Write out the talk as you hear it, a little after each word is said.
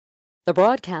The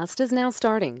broadcast is now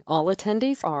starting. All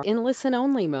attendees are in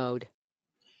listen-only mode.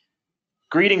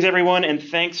 Greetings, everyone, and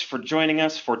thanks for joining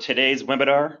us for today's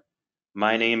webinar.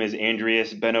 My name is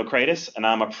Andreas Benokraitis, and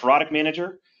I'm a product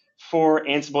manager for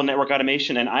Ansible Network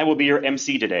Automation, and I will be your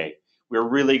MC today. We're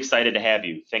really excited to have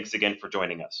you. Thanks again for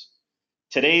joining us.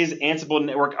 Today's Ansible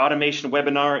Network Automation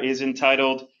webinar is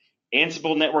entitled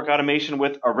Ansible Network Automation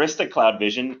with Arista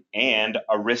CloudVision and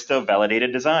Arista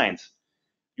Validated Designs.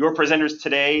 Your presenters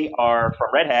today are from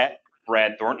Red Hat,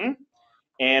 Brad Thornton,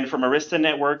 and from Arista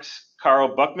Networks,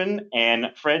 Carl Buckman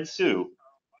and Fred Sue.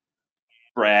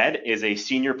 Brad is a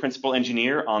senior principal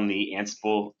engineer on the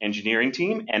Ansible engineering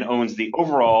team and owns the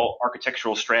overall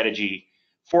architectural strategy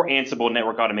for Ansible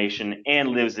Network Automation and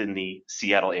lives in the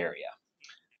Seattle area.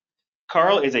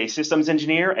 Carl is a systems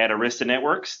engineer at Arista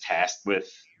Networks, tasked with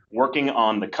working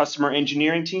on the customer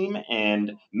engineering team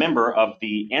and member of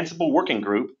the Ansible working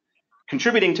group,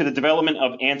 contributing to the development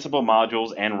of Ansible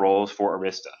modules and roles for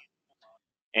Arista.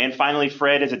 And finally,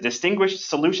 Fred is a distinguished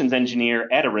solutions engineer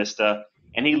at Arista,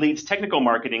 and he leads technical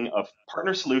marketing of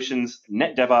partner solutions,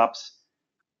 net DevOps,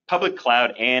 public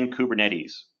cloud, and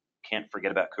Kubernetes. Can't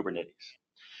forget about Kubernetes.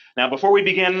 Now, before we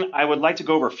begin, I would like to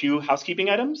go over a few housekeeping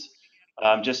items,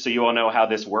 just so you all know how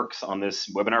this works on this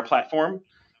webinar platform.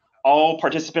 All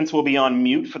participants will be on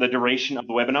mute for the duration of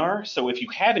the webinar, so if you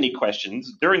have any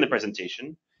questions during the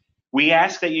presentation, we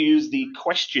ask that you use the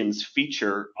questions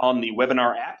feature on the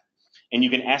webinar app, and you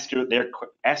can ask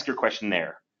your question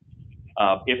there.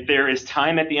 If there is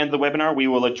time at the end of the webinar, we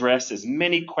will address as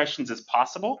many questions as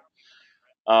possible.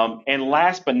 And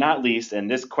last but not least,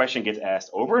 and this question gets asked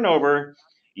over and over,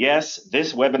 yes,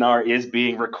 this webinar is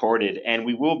being recorded, and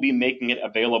we will be making it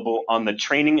available on the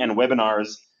training and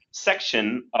webinars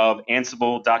section of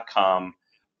Ansible.com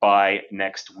by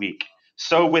next week.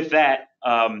 So with that,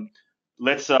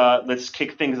 let's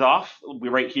kick things off. We're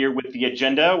right here with the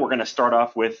agenda. We're going to start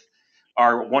off with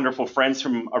our wonderful friends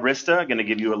from Arista. I'm going to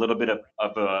give you a little bit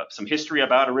of some history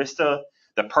about Arista,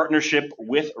 the partnership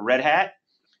with Red Hat,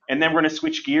 and then we're going to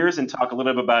switch gears and talk a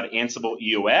little bit about Ansible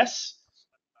EOS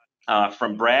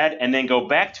from Brad, and then go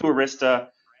back to Arista,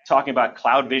 talking about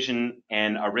CloudVision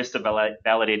and Arista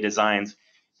Validated Designs.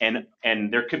 And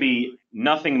there could be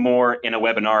nothing more in a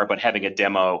webinar but having a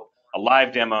demo, a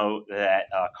live demo that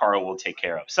Carl will take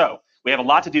care of. So we have a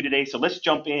lot to do today, so let's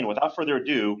jump in. Without further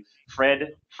ado,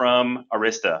 Fred from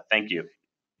Arista. Thank you.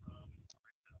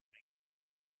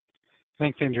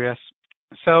 Thanks, Andreas.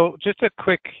 So just a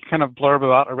quick kind of blurb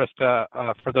about Arista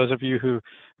for those of you who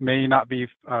may not be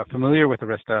familiar with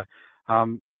Arista.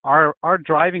 Our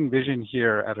driving vision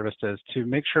here at Arista is to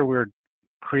make sure we're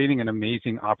creating an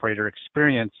amazing operator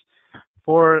experience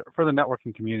for the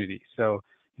networking community. So,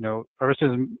 you know,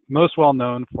 Arista is most well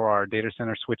known for our data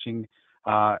center switching,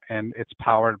 and it's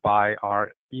powered by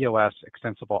our EOS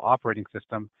extensible operating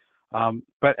system.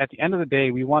 But at the end of the day,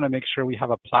 we want to make sure we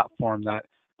have a platform that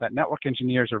network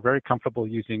engineers are very comfortable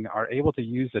using, are able to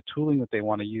use the tooling that they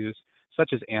want to use,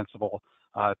 such as Ansible,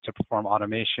 to perform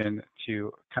automation,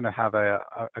 to kind of have a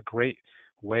great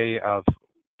way of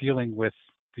dealing with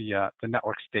the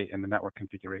network state and the network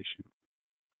configuration.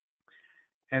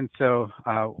 And so,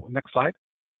 next slide.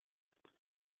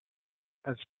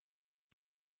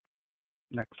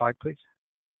 Next slide, please.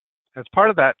 As part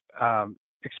of that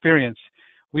experience,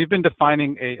 we've been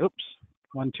defining a, oops,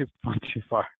 one too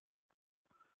far.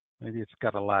 Maybe it's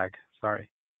got a lag, sorry.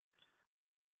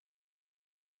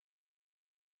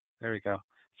 There we go.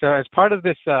 So as part of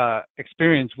this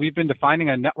experience, we've been defining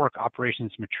a network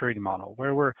operations maturity model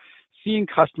where we're seeing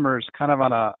customers kind of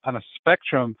on a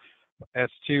spectrum as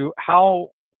to how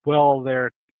well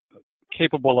they're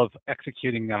capable of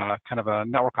executing kind of a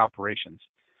network operations.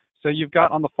 So you've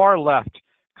got on the far left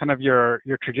kind of your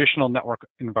traditional network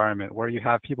environment where you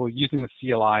have people using the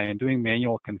CLI and doing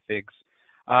manual configs.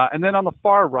 And then on the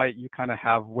far right, you kind of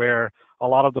have where a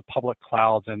lot of the public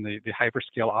clouds and the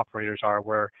hyperscale operators are,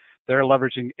 where they're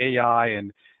leveraging AI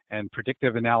and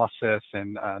predictive analysis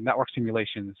and network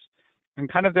simulations. And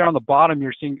kind of there on the bottom,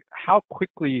 you're seeing how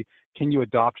quickly can you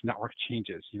adopt network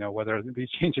changes, you know, whether these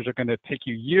changes are going to take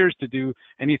you years to do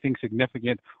anything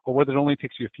significant or whether it only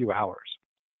takes you a few hours.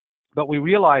 But we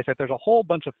realize that there's a whole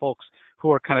bunch of folks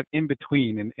who are kind of in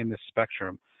between in this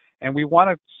spectrum. And we want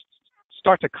to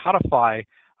start to codify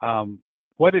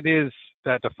what it is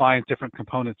that defines different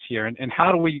components here, and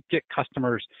how do we get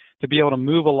customers to be able to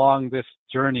move along this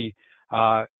journey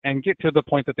and get to the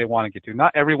point that they want to get to.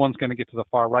 Not everyone's going to get to the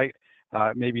far right.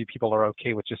 Maybe people are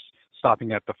okay with just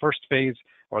stopping at the first phase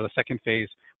or the second phase,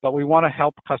 but we want to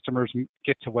help customers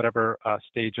get to whatever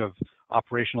stage of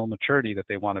operational maturity that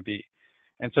they want to be.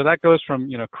 And so that goes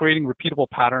from creating repeatable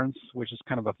patterns, which is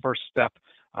kind of the first step,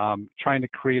 trying to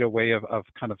create a way of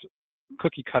kind of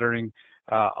cookie cuttering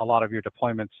a lot of your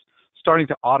deployments, starting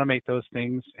to automate those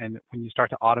things. And when you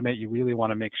start to automate, you really want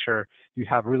to make sure you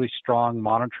have really strong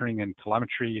monitoring and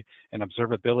telemetry and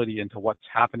observability into what's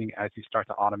happening as you start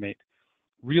to automate.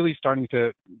 Really starting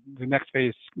to, the next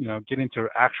phase, get into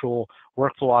actual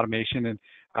workflow automation, and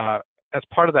as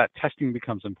part of that, testing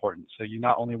becomes important. So you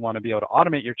not only want to be able to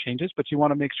automate your changes, but you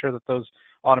want to make sure that those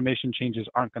automation changes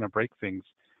aren't going to break things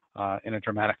in a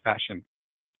dramatic fashion.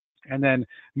 And then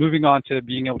moving on to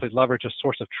being able to leverage a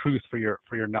source of truth for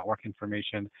your network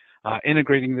information,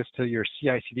 integrating this to your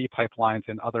CI/CD pipelines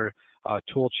and other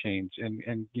tool chains,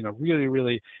 and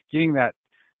really getting that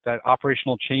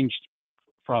operational change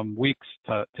from weeks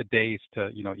to days to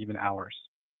even hours.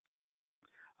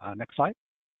 Next slide.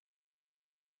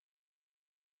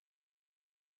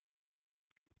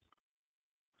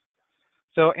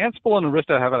 So Ansible and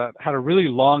Arista have had a really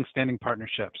long-standing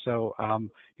partnership. So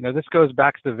this goes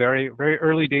back to the very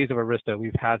early days of Arista.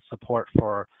 We've had support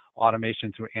for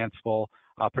automation through Ansible,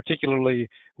 particularly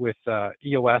with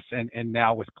EOS and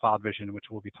now with CloudVision, which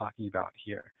we'll be talking about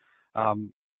here.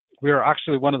 We are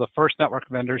actually one of the first network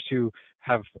vendors who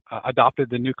have adopted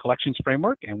the new collections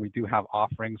framework, and we do have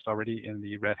offerings already in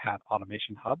the Red Hat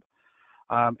Automation Hub.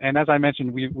 And as I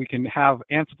mentioned, we can have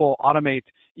Ansible automate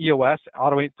EOS,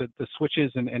 automate the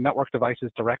switches and network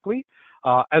devices directly,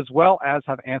 as well as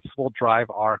have Ansible drive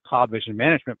our CloudVision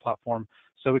management platform,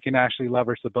 so we can actually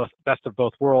leverage the best of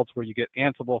both worlds, where you get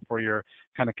Ansible for your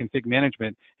kind of config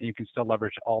management, and you can still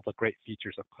leverage all the great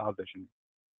features of CloudVision.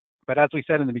 But as we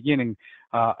said in the beginning,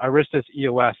 Arista's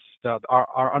EOS,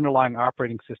 our underlying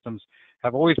operating systems,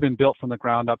 have always been built from the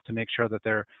ground up to make sure that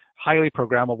they're highly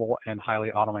programmable and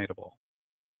highly automatable.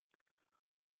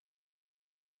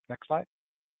 Next slide.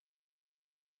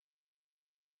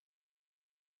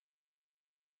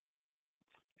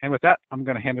 And with that, I'm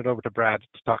going to hand it over to Brad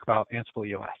to talk about Ansible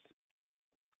EOS.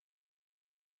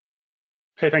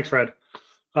 Hey, thanks, Fred.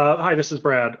 Hi, this is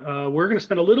Brad. We're going to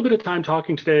spend a little bit of time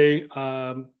talking today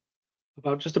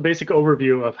about just a basic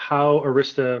overview of how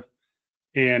Arista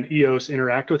and EOS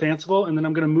interact with Ansible, and then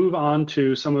I'm going to move on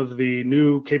to some of the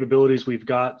new capabilities we've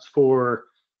got for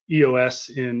EOS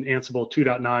in Ansible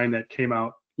 2.9 that came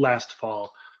out last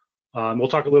fall. We'll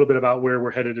talk a little bit about where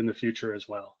we're headed in the future as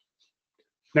well.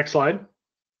 Next slide.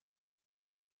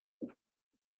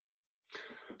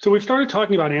 So we've started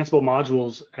talking about Ansible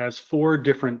modules as 4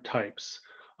 different types.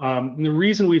 And the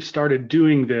reason we've started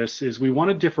doing this is we want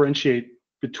to differentiate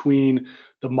between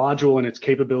the module and its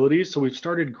capabilities. So we've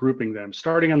started grouping them.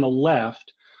 Starting on the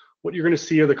left, what you're going to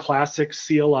see are the classic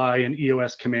CLI and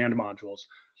EOS command modules.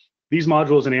 These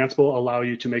modules in Ansible allow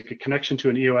you to make a connection to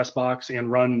an EOS box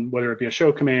and run, whether it be a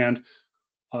show command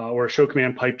or a show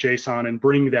command pipe JSON, and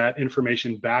bring that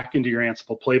information back into your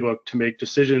Ansible playbook to make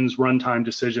decisions, runtime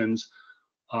decisions,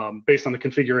 based on the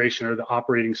configuration or the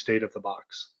operating state of the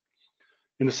box.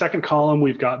 In the second column,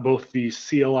 we've got both the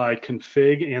CLI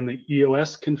config and the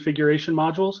EOS configuration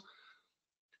modules.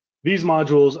 These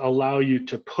modules allow you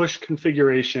to push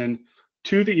configuration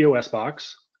to the EOS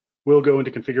box. We'll go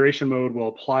into configuration mode, we'll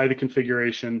apply the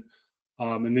configuration,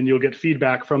 and then you'll get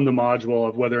feedback from the module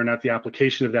of whether or not the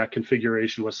application of that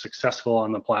configuration was successful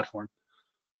on the platform.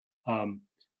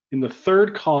 In the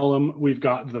third column, we've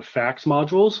got the facts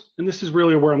modules, and this is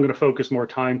really where I'm going to focus more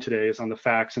time today, is on the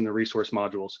facts and the resource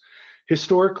modules.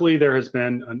 Historically, there has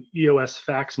been an EOS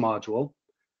facts module,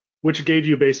 which gave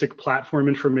you basic platform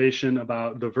information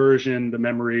about the version, the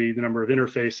memory, the number of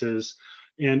interfaces,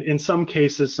 and in some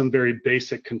cases, some very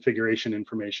basic configuration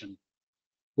information.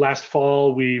 Last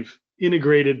fall, we've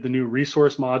integrated the new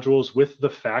resource modules with the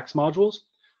facts modules.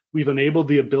 We've enabled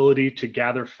the ability to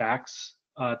gather facts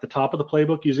at the top of the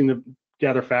playbook using the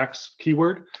gather facts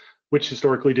keyword, which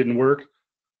historically didn't work.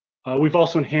 We've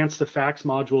also enhanced the facts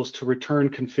modules to return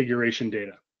configuration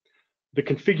data. The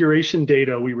configuration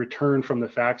data we return from the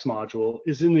facts module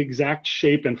is in the exact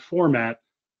shape and format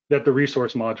that the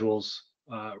resource modules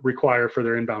require for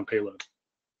their inbound payload.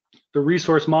 The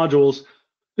resource modules,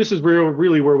 this is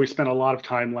really where we spent a lot of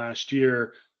time last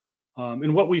year.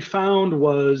 And what we found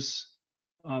was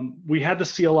we had the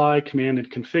CLI command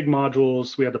and config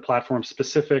modules, we had the platform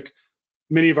specific.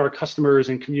 Many of our customers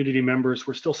and community members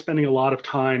were still spending a lot of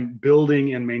time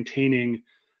building and maintaining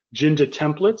Jinja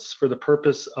templates for the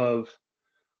purpose of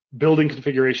building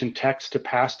configuration text to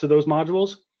pass to those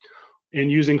modules,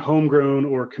 and using homegrown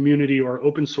or community or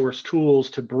open source tools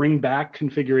to bring back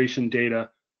configuration data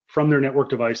from their network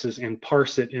devices and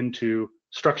parse it into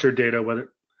structured data,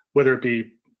 whether it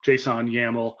be JSON,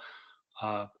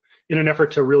 YAML, in an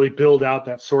effort to really build out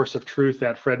that source of truth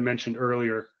that Fred mentioned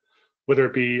earlier, whether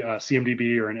it be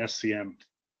CMDB or an SCM.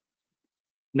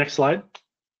 Next slide.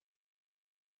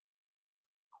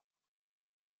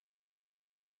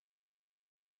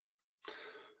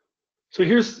 So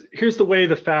here's the way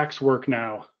the facts work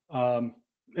now. And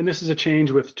this is a change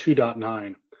with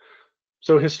 2.9.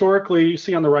 So historically, you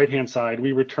see on the right-hand side,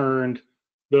 we returned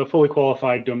the fully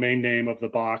qualified domain name of the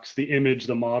box, the image,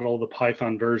 the model, the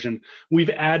Python version. We've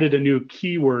added a new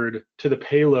keyword to the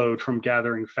payload from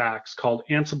gathering facts called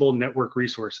Ansible Network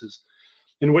Resources.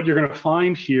 And what you're going to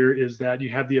find here is that you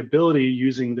have the ability,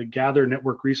 using the gather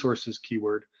network resources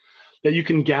keyword, that you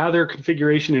can gather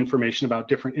configuration information about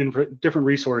different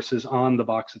resources on the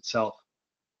box itself.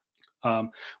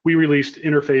 We released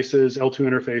interfaces, L2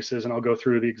 interfaces, and I'll go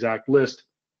through the exact list.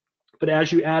 But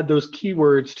as you add those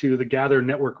keywords to the gather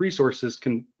network resources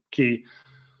key,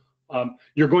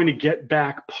 you're going to get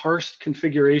back parsed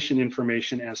configuration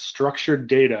information as structured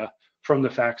data from the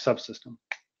fact subsystem.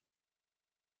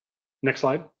 Next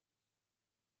slide.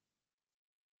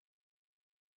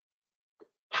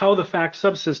 How the fact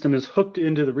subsystem is hooked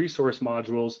into the resource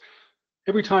modules.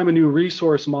 Every time a new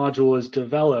resource module is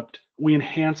developed, we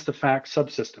enhance the fact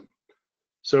subsystem.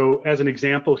 So as an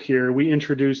example here, we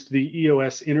introduced the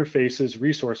EOS interfaces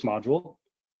resource module.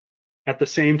 At the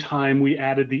same time, we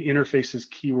added the interfaces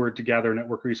keyword to gather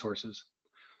network resources.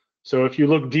 So if you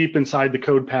look deep inside the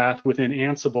code path within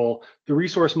Ansible, the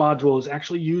resource module is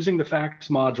actually using the facts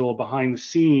module behind the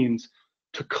scenes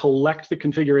to collect the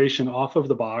configuration off of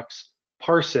the box,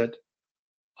 parse it,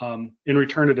 and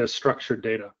return it as structured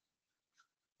data.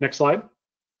 Next slide.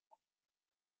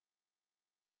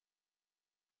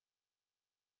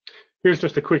 Here's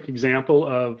just a quick example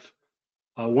of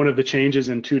one of the changes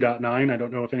in 2.9. I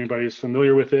don't know if anybody is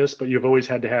familiar with this, but you've always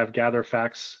had to have gather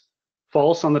facts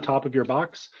false on the top of your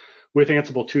box. With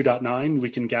Ansible 2.9, we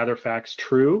can gather facts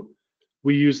true.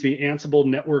 We use the Ansible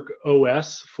Network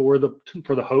OS for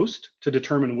the host to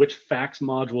determine which facts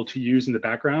module to use in the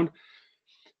background.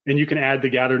 And you can add the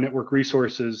gather network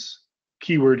resources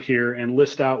keyword here and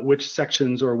list out which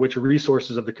sections or which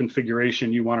resources of the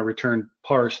configuration you want to return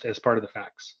parsed as part of the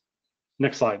facts.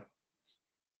 Next slide.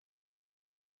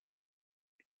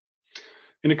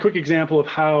 And a quick example of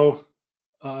how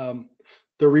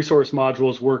the resource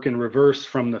modules work in reverse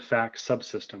from the fact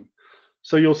subsystem.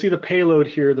 So you'll see the payload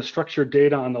here, the structured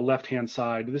data on the left-hand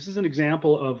side. This is an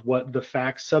example of what the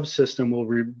fact subsystem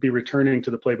will be returning to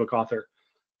the playbook author.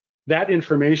 That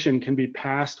information can be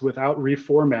passed without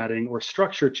reformatting or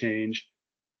structure change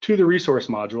to the resource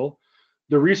module.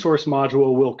 The resource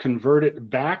module will convert it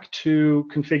back to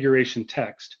configuration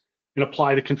text and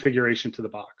apply the configuration to the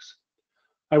box.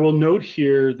 I will note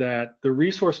here that the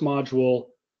resource module,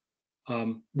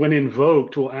 when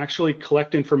invoked, will actually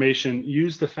collect information,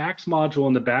 use the facts module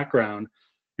in the background,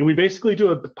 and we basically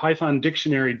do a Python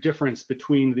dictionary difference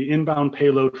between the inbound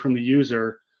payload from the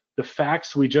user, the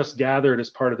facts we just gathered as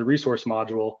part of the resource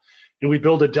module, and we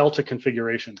build a delta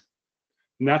configuration.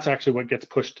 And that's actually what gets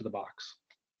pushed to the box.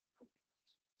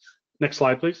 Next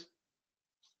slide, please.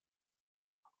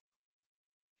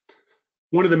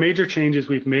 One of the major changes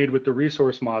we've made with the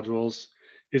resource modules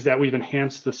is that we've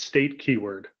enhanced the state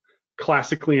keyword.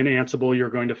 Classically in Ansible, you're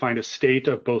going to find a state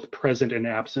of both present and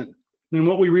absent. And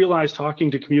what we realized talking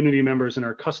to community members and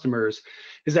our customers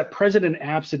is that present and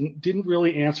absent didn't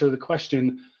really answer the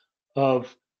question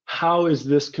of how is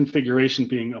this configuration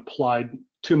being applied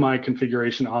to my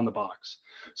configuration on the box.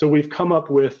 So we've come up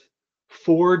with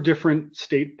 4 different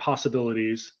state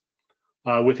possibilities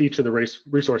with each of the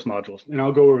resource modules. And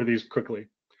I'll go over these quickly.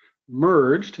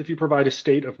 Merged, if you provide a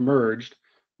state of merged,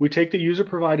 we take the user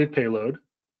provided payload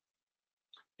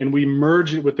and we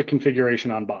merge it with the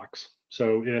configuration on box.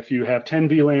 So if you have 10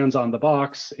 VLANs on the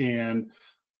box and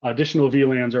additional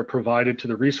VLANs are provided to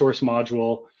the resource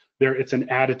module, it's an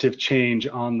additive change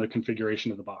on the configuration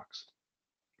of the box.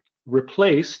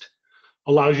 Replaced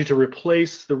allows you to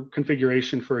replace the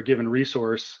configuration for a given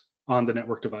resource on the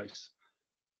network device.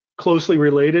 Closely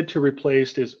related to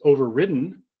replaced is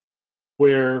overridden,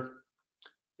 where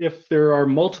if there are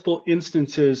multiple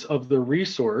instances of the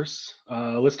resource,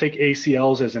 let's take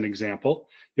ACLs as an example.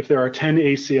 If there are 10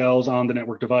 ACLs on the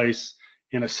network device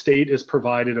and a state is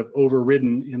provided of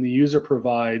overridden and the user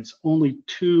provides only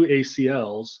 2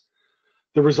 ACLs,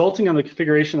 the resulting on the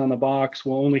configuration on the box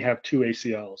will only have 2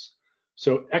 ACLs.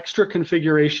 So extra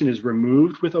configuration is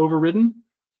removed with overridden,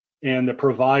 and the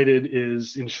provided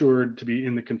is ensured to be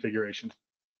in the configuration.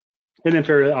 And then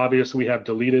fairly obvious, we have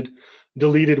deleted.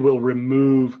 Deleted will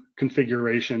remove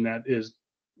configuration that is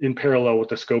in parallel with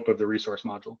the scope of the resource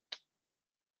module.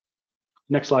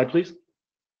 Next slide, please.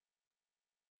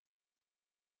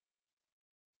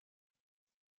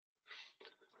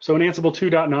 So in Ansible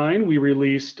 2.9, we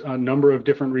released a number of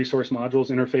different resource modules,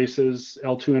 interfaces,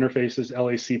 L2 interfaces,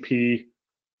 LACP,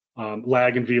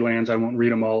 lag and VLANs. I won't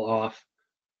read them all off.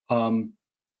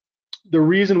 The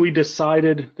reason we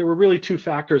decided, there were really two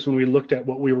factors when we looked at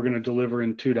what we were going to deliver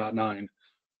in 2.9.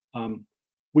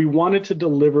 We wanted to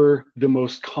deliver the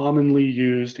most commonly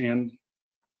used and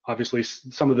obviously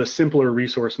some of the simpler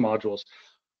resource modules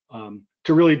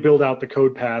to really build out the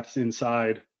code paths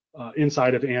inside of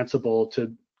Ansible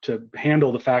to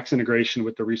handle the fax integration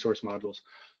with the resource modules.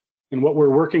 And what we're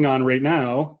working on right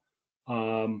now,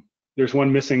 there's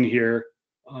one missing here.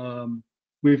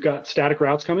 We've got static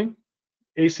routes coming,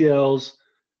 ACLs,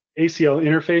 ACL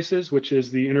interfaces, which is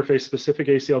the interface specific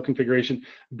ACL configuration,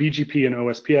 BGP and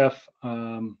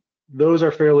OSPF. Those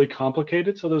are fairly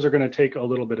complicated, so those are going to take a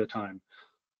little bit of time.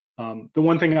 The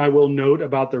one thing I will note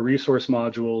about the resource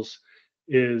modules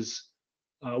is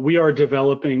we are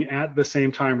developing at the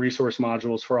same time resource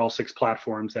modules for all 6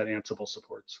 platforms that Ansible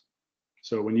supports.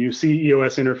 So when you see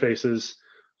EOS interfaces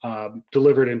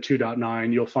delivered in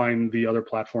 2.9, you'll find the other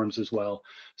platforms as well.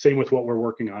 Same with what we're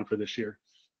working on for this year.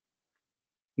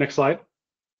 Next slide.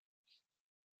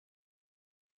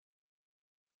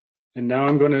 And now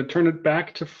I'm going to turn it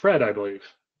back to Fred, I believe.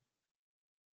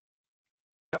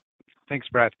 Yep. Thanks,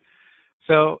 Brad.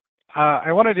 So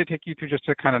I wanted to take you through just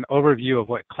a kind of an overview of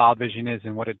what CloudVision is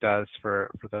and what it does for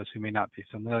those who may not be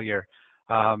familiar,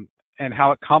 and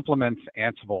how it complements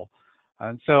Ansible.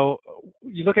 And so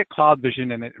you look at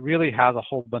CloudVision, and it really has a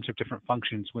whole bunch of different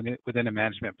functions within a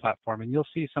management platform, and you'll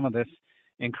see some of this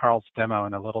in Carl's demo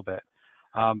in a little bit.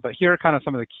 But here are kind of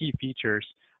some of the key features.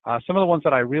 Some of the ones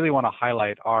that I really want to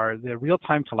highlight are the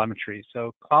real-time telemetry.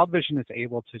 So CloudVision is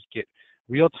able to get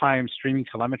real-time streaming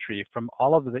telemetry from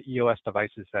all of the EOS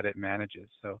devices that it manages.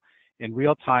 So in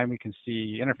real time, we can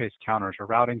see interface counters or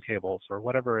routing tables or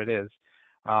whatever it is.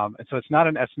 And so it's not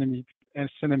an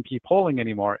SNMP polling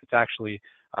anymore. It's actually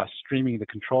streaming the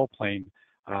control plane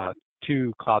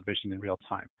to CloudVision in real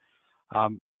time.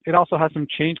 It also has some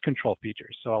change control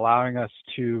features, so allowing us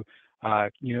to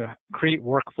create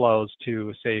workflows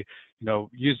to say,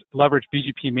 leverage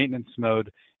BGP maintenance mode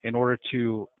in order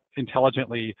to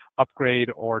intelligently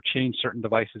upgrade or change certain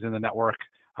devices in the network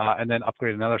and then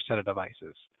upgrade another set of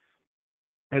devices,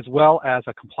 as well as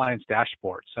a compliance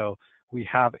dashboard. So we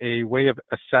have a way of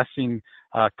assessing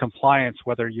compliance,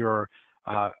 whether you're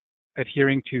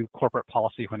adhering to corporate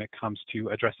policy when it comes to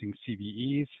addressing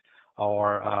CVEs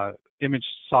or image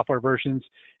software versions.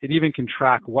 It even can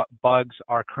track what bugs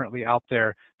are currently out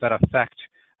there that affect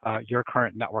your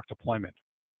current network deployment.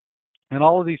 And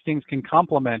all of these things can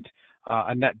complement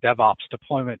a net DevOps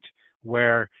deployment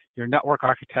where your network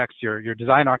architects, your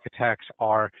design architects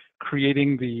are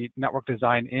creating the network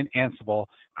design in Ansible,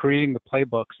 creating the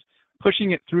playbooks,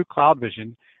 pushing it through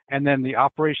CloudVision, and then the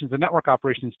network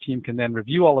operations team can then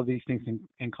review all of these things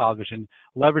in CloudVision,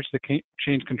 leverage the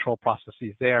change control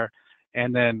processes there,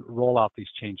 and then roll out these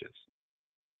changes.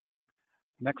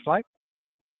 Next slide.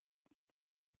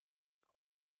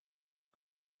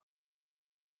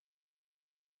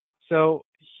 So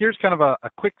here's kind of a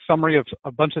quick summary of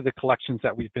a bunch of the collections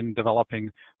that we've been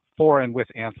developing for and with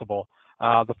Ansible.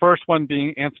 The first one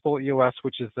being Ansible EOS,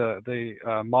 which is the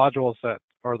modules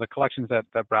or the collections that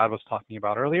Brad was talking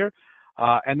about earlier.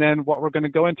 And then what we're going to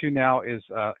go into now is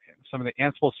some of the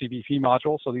Ansible CVP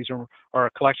modules. So these are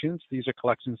collections. These are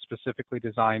collections specifically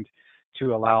designed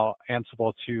to allow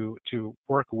Ansible to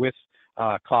work with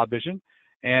CloudVision.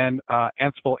 And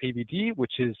Ansible AVD,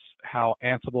 which is how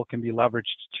Ansible can be leveraged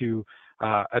to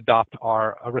adopt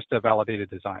our Arista Validated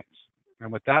Designs.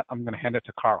 And with that, I'm going to hand it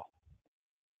to Carl.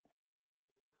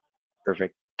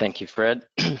 Perfect. Thank you, Fred.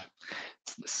 This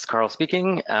is Carl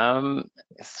speaking.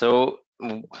 So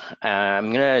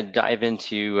I'm going to dive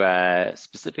into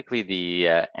specifically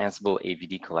the Ansible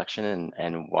AVD collection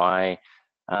and why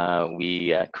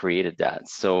we created that.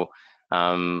 So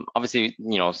obviously,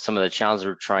 some of the challenges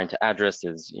we're trying to address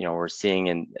is, we're seeing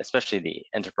in especially the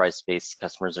enterprise space,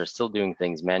 customers are still doing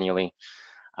things manually.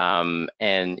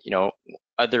 And,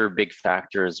 other big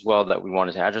factor as well that we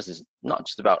wanted to address is not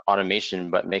just about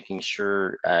automation, but making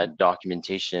sure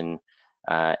documentation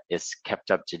is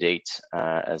kept up to date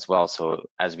as well. So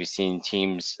as we've seen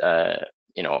teams,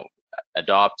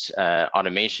 adopt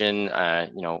automation,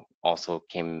 also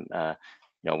came,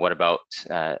 what about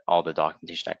all the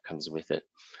documentation that comes with it?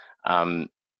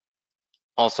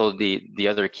 Also, the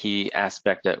other key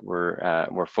aspect that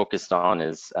we're focused on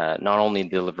is not only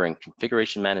delivering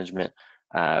configuration management,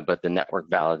 but the network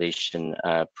validation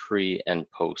pre and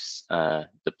post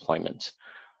deployment.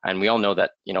 And we all know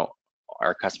that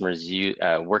our customers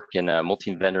work in a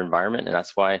multi-vendor environment, and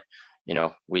that's why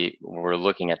we're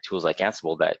looking at tools like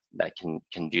Ansible that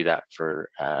can do that for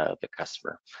the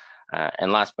customer.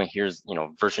 And last point here is,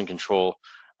 version control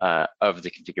of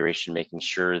the configuration, making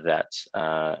sure that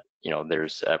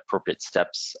there's appropriate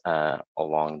steps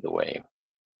along the way.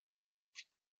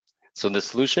 So the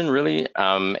solution really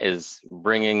is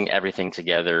bringing everything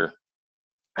together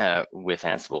with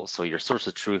Ansible. So your source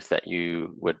of truth that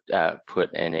you would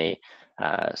put in a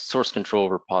source control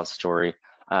repository,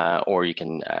 or you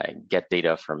can get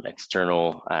data from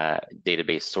external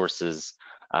database sources,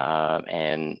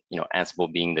 and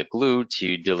Ansible being the glue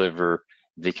to deliver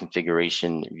the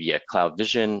configuration via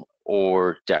CloudVision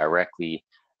or directly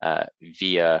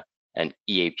via an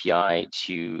eAPI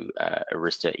to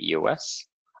Arista EOS.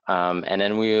 And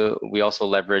then we also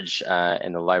leverage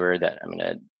in the library that I'm going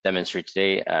to demonstrate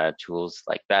today tools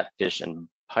like Batfish and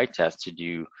PyTest to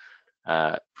do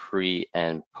pre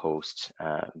and post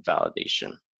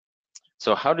validation.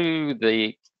 So how do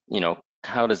they,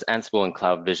 how does Ansible and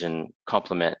CloudVision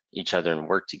complement each other and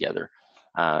work together?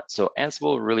 So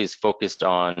Ansible really is focused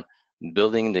on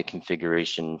building the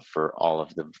configuration for all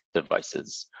of the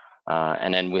devices.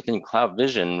 And then within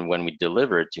CloudVision, when we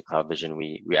deliver it to CloudVision,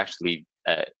 we actually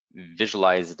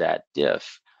visualize that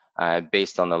diff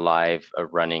based on the live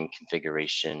running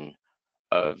configuration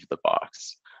of the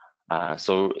box.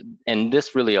 And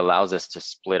this really allows us to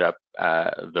split up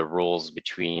the roles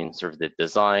between sort of the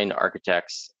design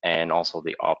architects and also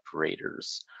the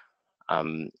operators.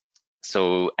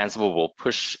 So Ansible will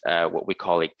push what we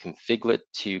call a configlet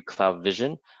to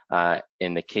CloudVision.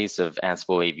 In the case of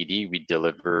Ansible AVD, we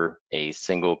deliver a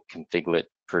single configlet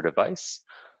per device.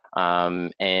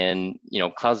 And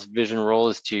CloudVision role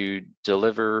is to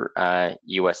deliver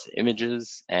EOS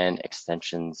images and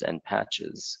extensions and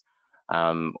patches.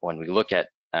 When we look at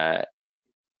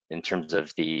in terms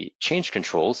of the change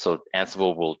controls, so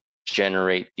Ansible will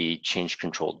generate the change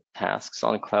control tasks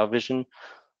on CloudVision,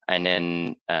 and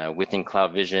then within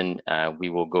CloudVision, we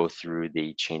will go through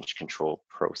the change control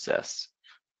process.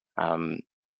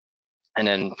 And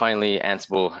then finally,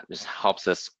 Ansible just helps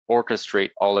us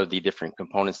orchestrate all of the different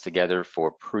components together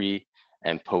for pre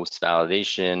and post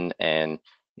validation and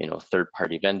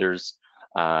third-party vendors.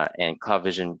 And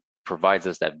CloudVision provides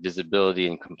us that visibility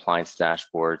and compliance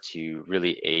dashboard to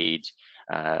really aid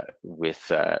with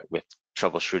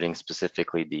troubleshooting,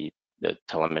 specifically the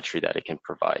telemetry that it can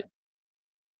provide.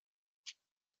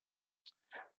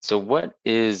 So what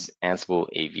is Ansible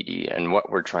AVD and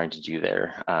what we're trying to do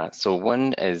there? So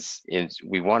one is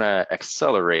we want to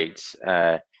accelerate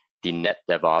the net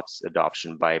DevOps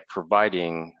adoption by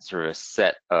providing sort of a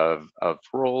set of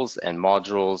roles and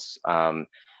modules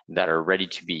that are ready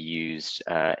to be used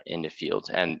in the field.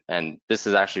 And this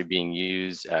is actually being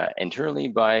used internally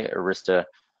by Arista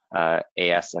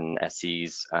AS and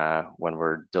SEs when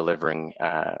we're delivering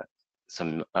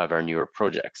some of our newer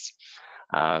projects.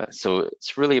 So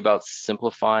it's really about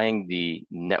simplifying the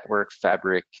network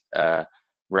fabric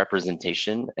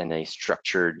representation in a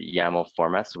structured YAML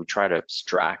format. So we try to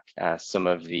abstract some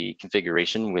of the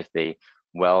configuration with a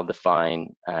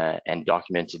well-defined and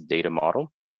documented data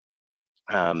model.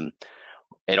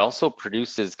 It also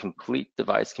produces complete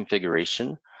device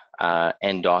configuration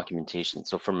and documentation.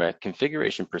 So from a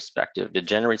configuration perspective, it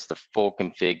generates the full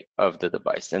config of the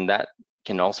device, and that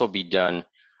can also be done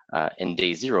in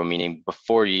day zero, meaning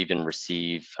before you even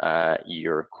receive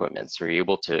your equipment. So you're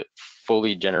able to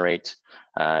fully generate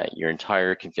your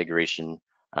entire configuration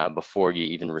before you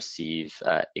even receive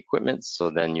equipment. So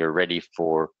then you're ready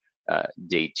for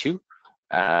day two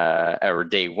or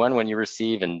day one when you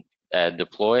receive and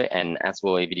deploy. And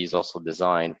Ansible AVD is also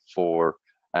designed for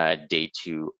day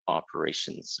two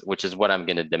operations, which is what I'm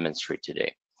going to demonstrate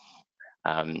today.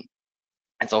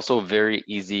 It's also very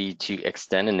easy to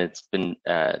extend, and it's been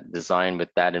designed with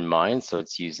that in mind. So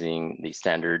it's using the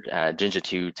standard Jinja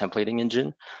 2 templating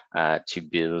engine to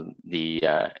build the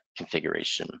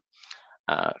configuration.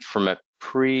 From a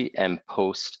pre and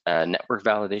post network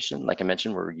validation, like I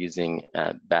mentioned, we're using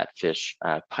Batfish,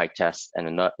 PyTest,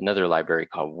 and another library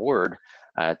called Word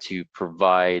to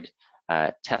provide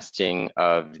testing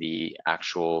of the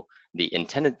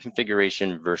intended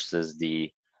configuration versus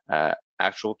the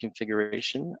actual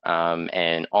configuration,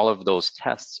 and all of those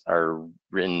tests are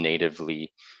written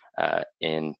natively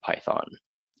in Python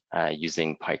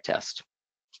using PyTest.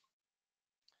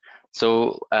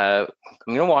 So I'm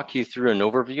going to walk you through an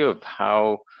overview of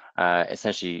how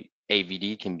essentially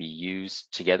AVD can be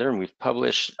used together, and we've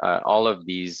published all of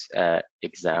these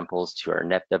examples to our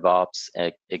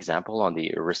NetDevOps example on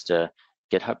the Arista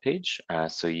GitHub page,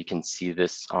 so you can see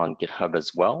this on GitHub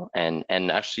as well. And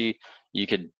actually, you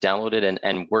could download it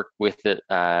and work with it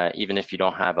even if you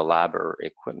don't have a lab or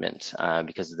equipment,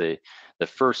 because the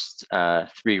first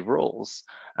 3 roles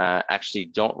actually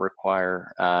don't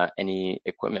require any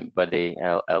equipment but a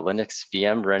Linux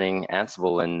VM running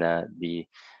Ansible and the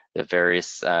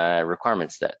various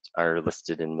requirements that are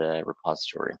listed in the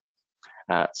repository.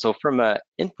 So from an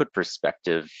input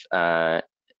perspective,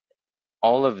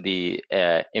 all of the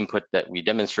input that we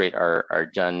demonstrate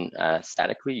are done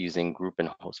statically using group and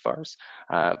host vars.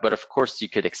 But of course, you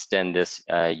could extend this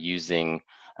using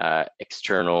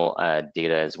external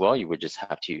data as well. You would just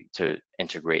have to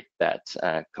integrate that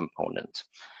component.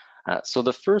 So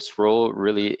the first role,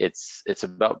 really, it's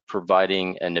about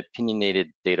providing an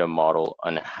opinionated data model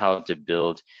on how to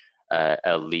build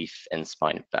a leaf and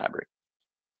spine fabric.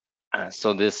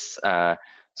 So this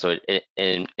So it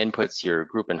inputs your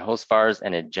group and host vars,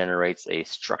 and it generates a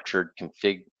structured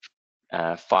config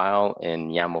file in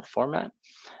YAML format.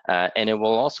 And it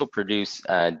will also produce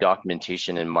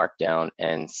documentation in Markdown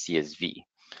and CSV.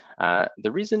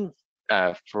 The reason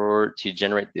to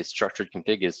generate this structured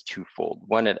config is twofold.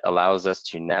 One, it allows us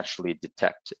to naturally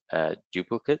detect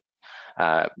duplicate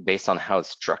based on how it's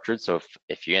structured. So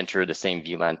if you enter the same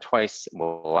VLAN twice,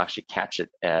 we'll actually catch it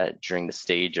during the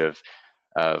stage of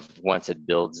once it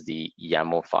builds the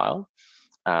YAML file.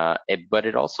 But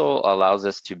it also allows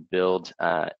us to build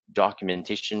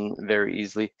documentation very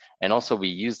easily. And also we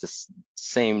use the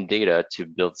same data to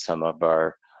build some of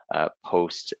our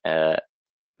post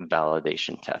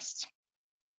validation tests.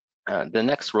 The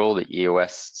next role, the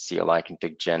EOS CLI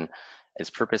config gen, its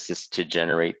purpose is to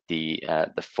generate the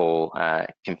full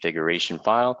configuration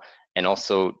file and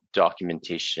also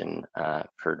documentation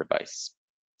per device.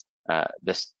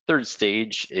 This third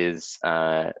stage is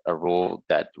a role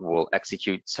that will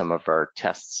execute some of our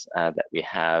tests that we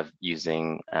have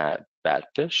using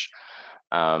Badfish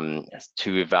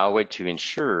to evaluate, to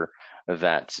ensure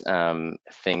that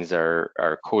things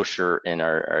are kosher in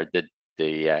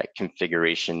the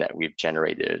configuration that we've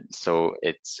generated. So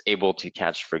it's able to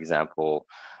catch, for example,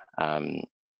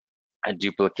 a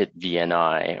duplicate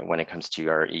VNI when it comes to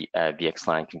our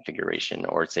VXLAN configuration,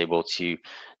 or it's able to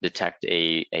detect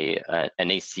an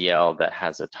ACL that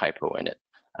has a typo in it,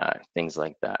 things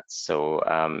like that. So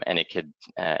and it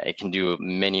can do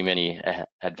many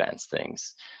advanced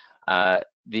things.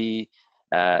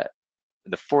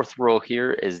 The fourth role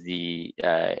here is the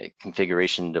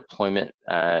configuration deployment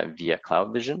via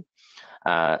CloudVision.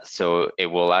 So it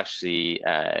will actually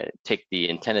take the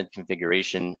intended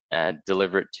configuration and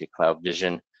deliver it to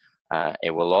CloudVision.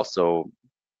 It will also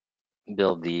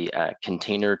build the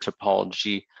container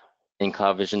topology in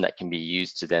CloudVision that can be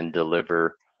used to then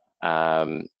deliver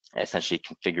essentially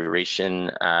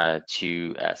configuration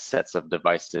to sets of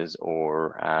devices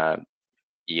or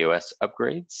EOS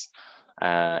upgrades.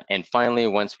 And finally,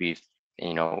 once we've,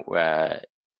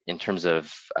 in terms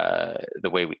of the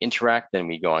way we interact, then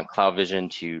we go on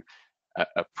CloudVision to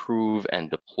approve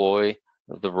and deploy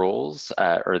the roles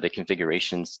or the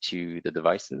configurations to the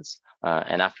devices.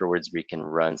 And afterwards, we can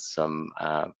run some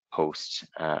post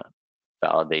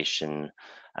validation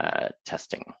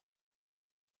testing.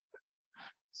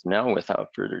 So now, without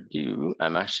further ado,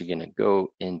 I'm actually going to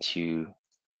go into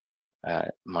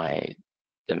my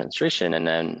demonstration. And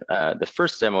then the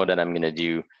first demo that I'm going to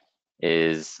do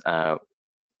is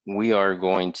we are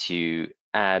going to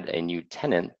add a new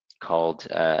tenant called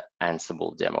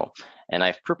Ansible demo. And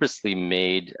I've purposely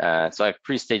made, so I've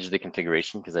pre-staged the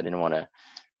configuration because I didn't want to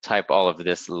type all of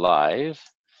this live.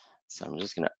 So I'm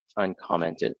just going to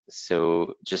uncomment it.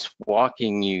 So just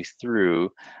walking you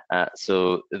through,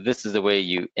 so this is the way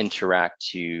you interact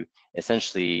to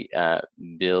essentially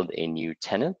build a new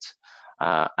tenant.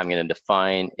 I'm going to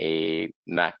define a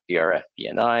Mac VRF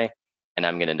VNI, and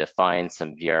I'm going to define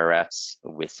some VRFs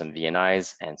with some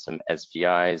VNIs and some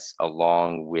SVIs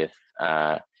along with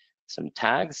some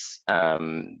tags.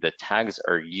 The tags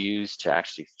are used to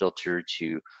actually filter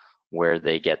to where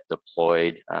they get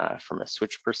deployed from a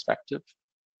switch perspective.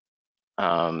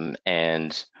 And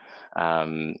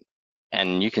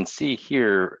you can see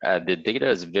here, the data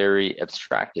is very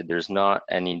abstracted. There's not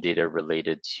any data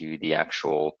related to the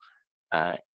actual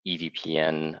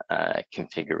EVPN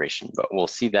configuration, but we'll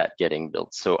see that getting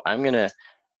built. So I'm going to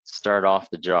start off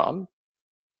the job.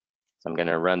 So I'm going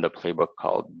to run the playbook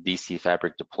called DC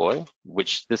Fabric Deploy,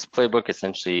 which this playbook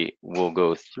essentially will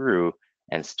go through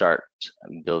and start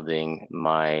building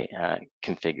my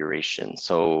configuration.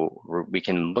 So we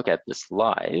can look at this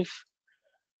live,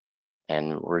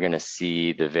 and we're going to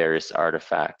see the various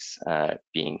artifacts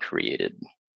being created.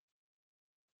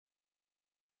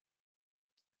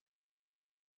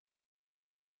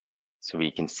 So we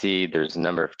can see there's a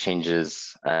number of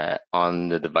changes on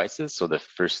the devices. So the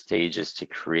first stage is to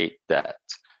create that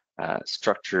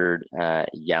structured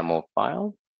YAML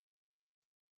file.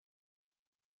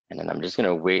 And then I'm just going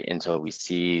to wait until we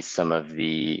see some of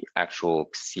the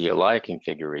actual CLI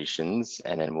configurations,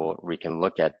 and then we can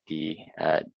look at the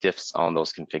diffs on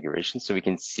those configurations. So we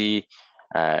can see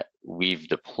we've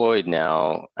deployed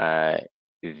now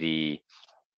the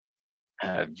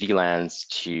VLANs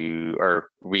to, or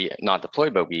we not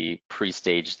deployed, but we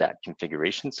pre-staged that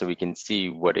configuration so we can see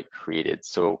what it created.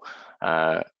 So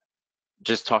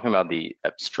just talking about the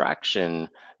abstraction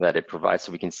that it provides,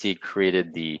 so we can see it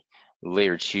created the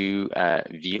layer 2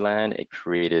 VLAN, it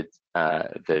created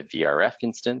the VRF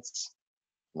instance.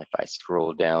 And if I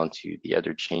scroll down to the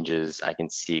other changes, I can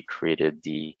see it created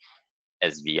the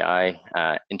SVI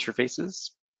interfaces,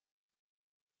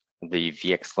 the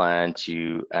VXLAN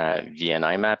to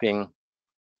VNI mapping.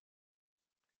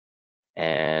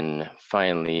 And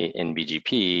finally, in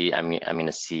BGP, I'm going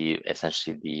to see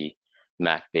essentially the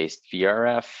MAC-based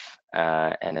VRF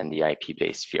and then the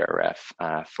IP-based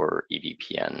VRF for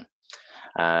EVPN.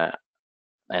 And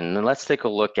then let's take a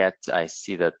look at, I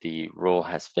see that the role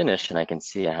has finished and I can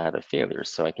see I have a failure.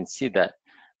 So I can see that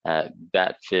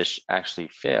that fish actually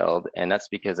failed, and that's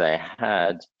because I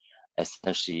had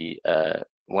essentially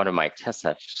one of my tests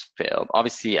have failed.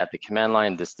 Obviously at the command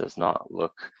line, this does not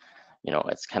look,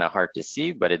 it's kind of hard to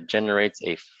see, but it generates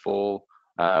a full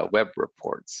web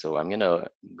report. So I'm gonna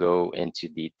go into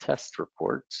the test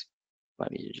report.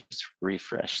 Let me just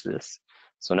refresh this.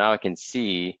 So now I can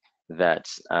see that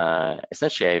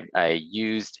essentially I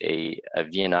used a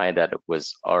VNI that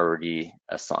was already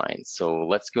assigned. So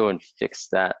let's go and fix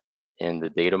that in the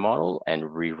data model and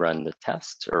rerun the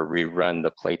test or rerun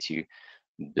the play to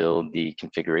build the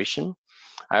configuration.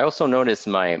 I also noticed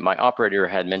my operator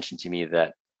had mentioned to me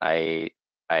that I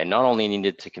not only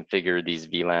needed to configure these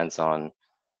VLANs on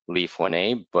Leaf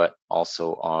 1A, but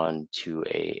also on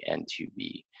 2A and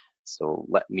 2B. So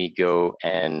let me go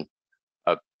and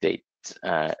update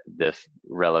the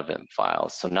relevant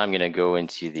files. So now I'm going to go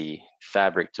into the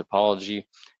fabric topology,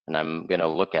 and I'm going to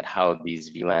look at how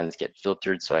these VLANs get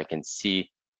filtered so I can see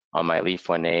on my Leaf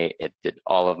 1A, it did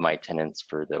all of my tenants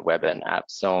for the web and app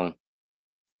zone.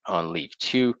 On Leaf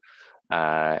 2,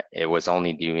 it was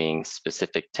only doing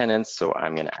specific tenants, so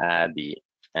I'm going to add the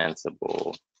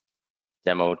Ansible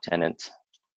demo tenant,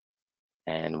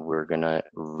 and we're going to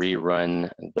rerun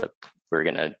we're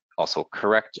going to also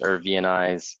correct our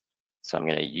VNIs. So I'm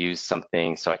going to use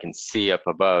something so I can see up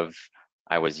above,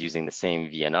 I was using the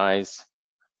same VNIs.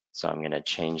 So I'm going to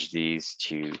change these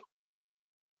to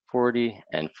 40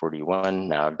 and 41.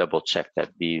 Now double check that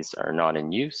these are not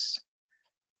in use.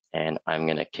 And I'm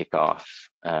going to kick off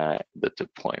the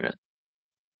deployment.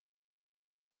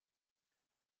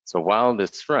 So while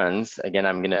this runs, again,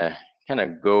 I'm going to kind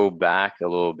of go back a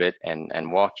little bit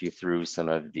and walk you through some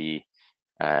of the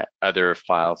other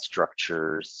file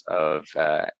structures of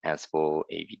Ansible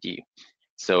AVD.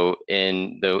 So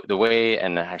in the way,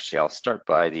 and actually I'll start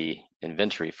by the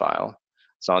inventory file.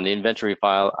 So on the inventory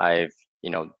file, I've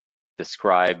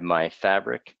described my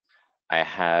fabric. I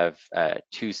have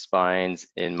 2 spines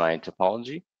in my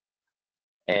topology,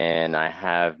 and I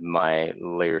have my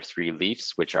layer 3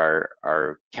 leaves, which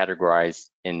are categorized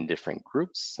in different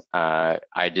groups.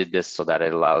 I did this so that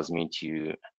it allows me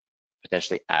to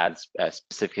potentially add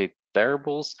specific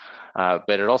variables,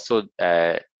 but it also,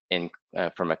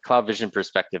 from a CloudVision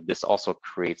perspective, this also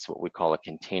creates what we call a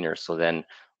container. So then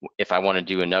if I want to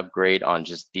do an upgrade on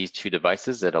just these 2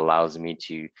 devices, it allows me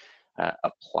to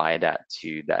apply that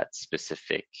to that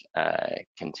specific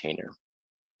container.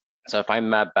 So if I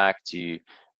map back to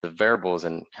the variables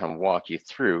and kind of walk you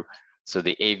through, so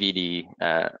the AVD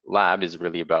lab is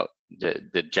really about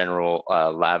the general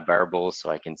lab variables.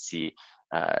 So I can see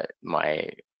my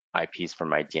IPs for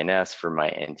my DNS, for my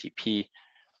NTP,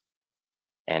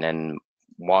 and then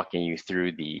walking you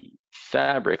through the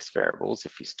fabrics variables.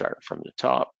 If you start from the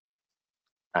top,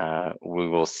 we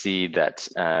will see that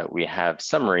we have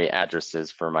summary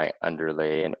addresses for my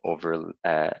underlay and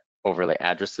overlay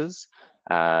addresses,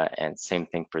 and same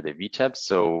thing for the VTEP.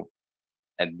 So,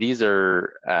 and these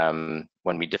are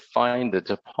when we define the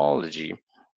topology.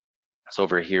 So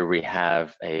over here we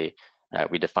have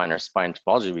we define our spine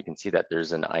topology. We can see that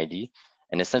there's an ID,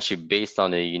 and essentially based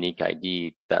on a unique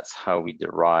ID, that's how we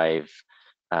derive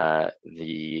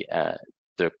the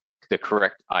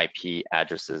correct IP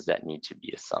addresses that need to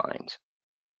be assigned.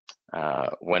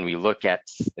 When we look at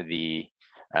the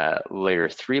layer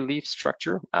 3 leaf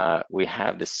structure, we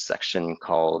have this section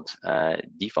called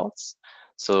defaults.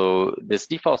 So this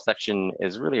default section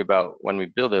is really about when we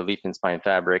build a leaf and spine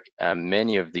fabric,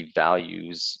 many of the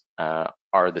values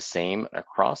are the same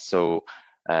across. So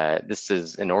this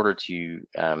is in order to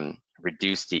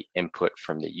reduce the input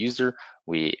from the user,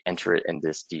 we enter it in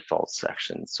this default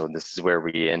section. So this is where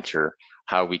we enter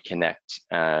how we connect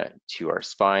to our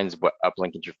spines, what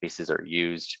uplink interfaces are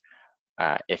used,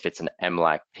 if it's an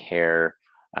MLAC pair,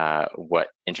 what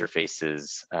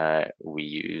interfaces we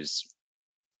use,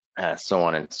 so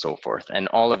on and so forth. And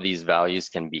all of these values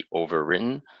can be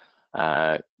overwritten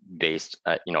based,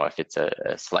 if it's a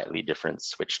slightly different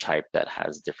switch type that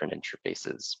has different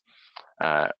interfaces.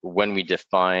 When we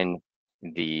define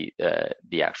the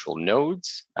actual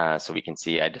nodes, so we can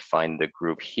see I define the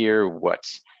group here, what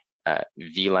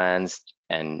VLANs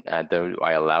and do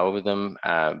I allow them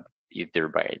either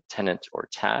by tenant or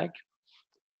tag,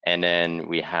 and then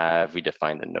we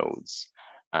define the nodes.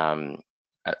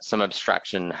 Some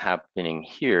abstraction happening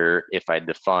here. If I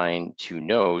define two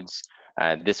nodes,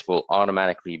 this will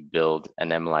automatically build an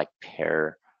MLAC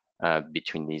pair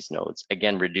between these nodes.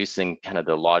 Again, reducing kind of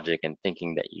the logic and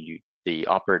thinking that the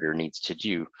operator needs to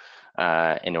do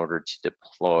in order to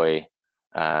deploy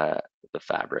the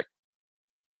fabric.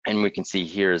 And we can see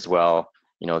here as well,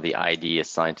 the ID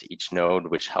assigned to each node,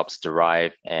 which helps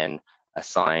derive and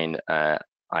assign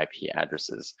IP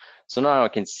addresses. So now I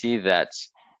can see that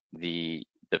the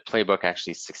playbook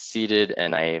actually succeeded,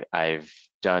 and I've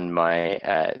done my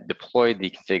deployed the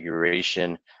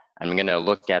configuration. I'm going to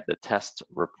look at the test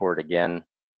report again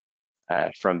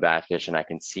from Batfish, and I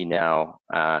can see now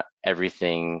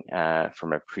everything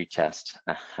from a pre-test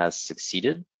has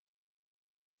succeeded.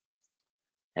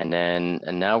 And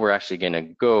now we're actually going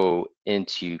to go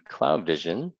into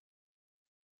CloudVision.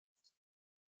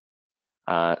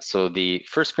 So the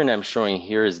first screen I'm showing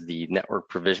here is the network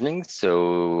provisioning.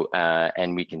 So,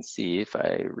 and we can see if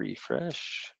I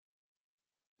refresh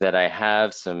that I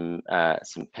have some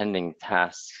pending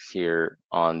tasks here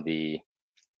on the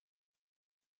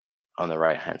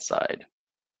right-hand side.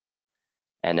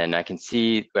 And then I can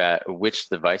see which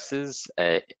devices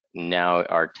now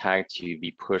are tagged to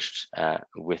be pushed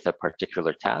with a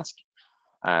particular task.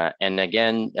 And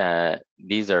again,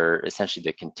 these are essentially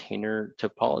the container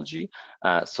topology.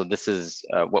 So this is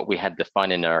what we had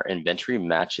defined in our inventory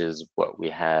matches what we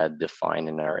had defined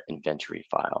in our inventory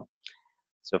file.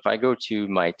 So if I go to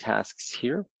my tasks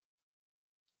here,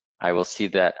 I will see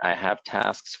that I have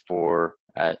tasks for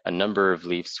a number of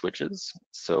leaf switches.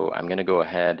 So I'm going to go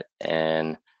ahead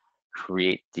and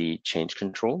create the change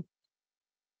control.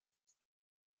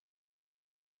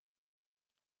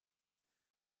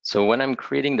 So when I'm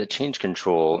creating the change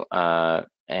control,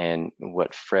 and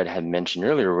what Fred had mentioned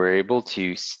earlier, we're able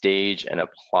to stage and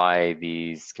apply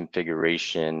these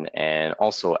configuration and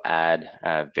also add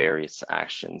various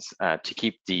actions to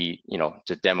keep the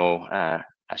demo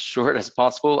as short as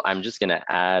possible. I'm just going to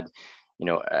add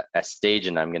a stage,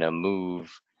 and I'm going to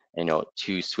move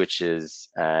two switches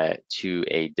to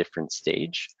a different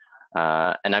stage,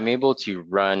 and I'm able to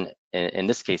run. In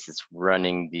this case, it's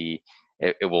running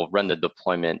it will run the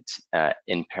deployment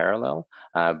in parallel,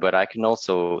 but I can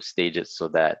also stage it so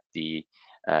that the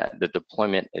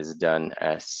deployment is done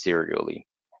serially.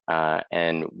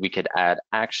 And we could add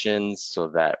actions so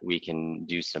that we can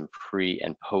do some pre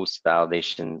and post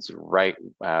validations right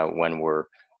when we're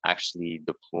actually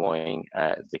deploying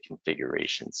the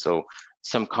configuration. So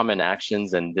some common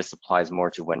actions, and this applies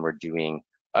more to when we're doing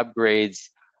upgrades,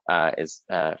 is,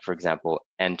 for example,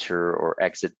 enter or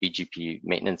exit BGP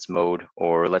maintenance mode,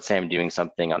 or let's say I'm doing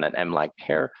something on an MLAG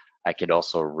pair, I could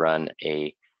also run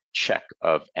a check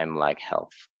of MLAG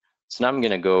health. So now I'm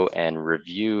going to go and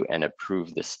review and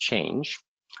approve this change.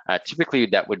 Typically,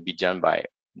 that would be done by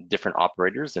different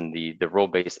operators, and the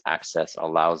role-based access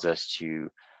allows us to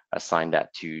assign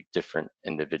that to different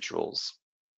individuals.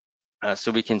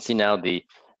 So we can see now the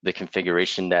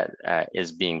configuration that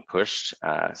is being pushed,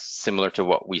 similar to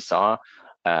what we saw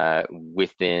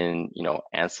within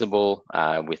Ansible,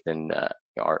 within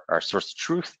our source of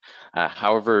truth.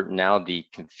 However, now the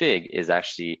config is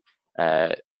actually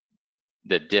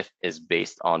the diff is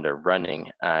based on the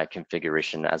running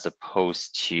configuration as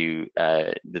opposed to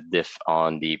the diff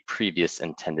on the previous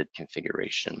intended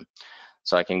configuration.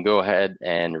 So I can go ahead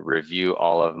and review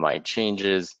all of my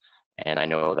changes, and I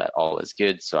know that all is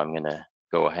good. So I'm going to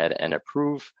go ahead and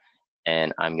approve,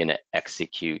 and I'm going to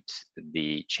execute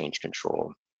the change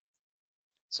control.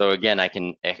 So again, I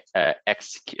can I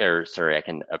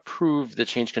can approve the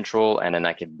change control, and then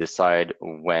I can decide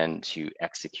when to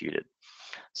execute it.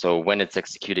 So when it's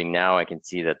executing now, I can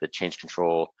see that the change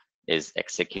control is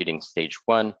executing stage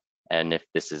 1, and if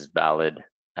this is valid,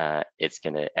 it's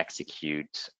going to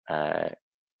execute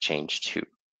change 2.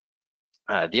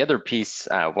 The other piece,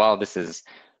 while this is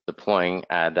deploying,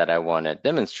 that I want to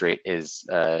demonstrate is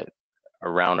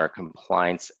around our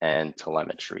compliance and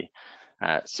telemetry.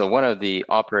 So one of the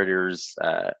operators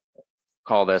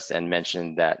called us and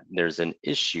mentioned that there's an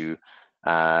issue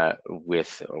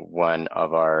with one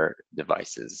of our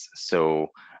devices.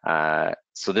 So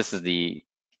this is the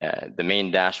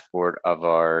main dashboard of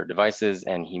our devices,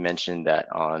 and he mentioned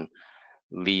that on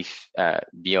Leaf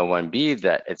BL1B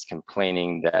that it's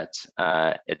complaining that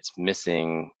it's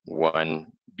missing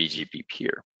one BGP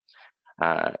peer.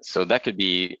 So that could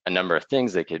be a number of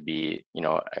things. It could be,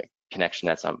 a connection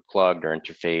that's unplugged or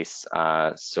interface.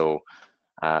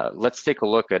 Let's take a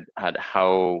look at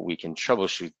how we can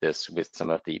troubleshoot this with some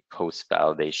of the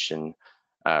post-validation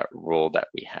role that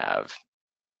we have.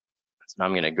 So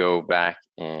I'm going to go back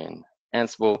in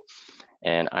Ansible,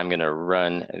 and I'm going to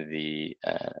run the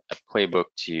playbook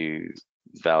to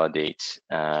validate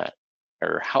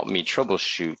or help me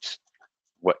troubleshoot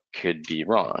what could be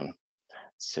wrong.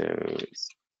 So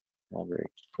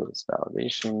post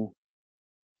validation.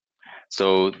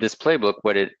 So this playbook,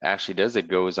 what it actually does, it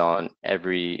goes on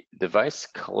every device,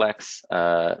 collects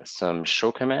some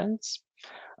show commands,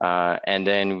 and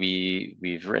then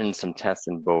we've written some tests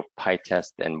in both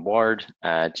PyTest and WARD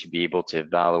to be able to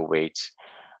evaluate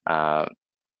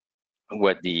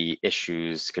what the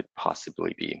issues could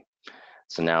possibly be.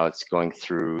 So now it's going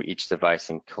through each device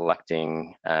and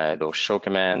collecting those show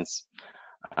commands.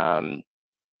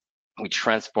 We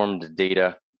transform the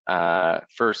data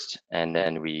first, and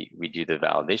then we do the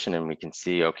validation, and we can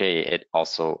see, okay, it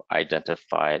also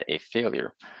identified a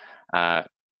failure.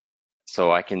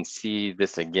 So I can see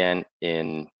this again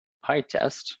in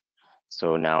PyTest.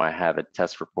 So now I have a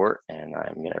test report, and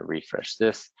I'm going to refresh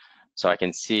this. So I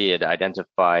can see it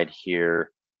identified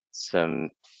here some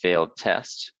failed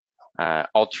tests.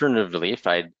 Alternatively, if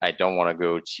I don't want to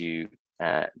go to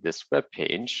this web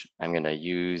page, I'm going to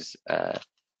use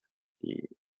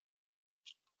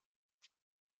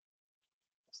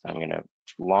I'm going to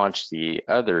launch the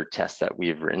other test that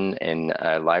we've written in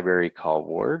a library called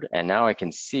Ward, and now I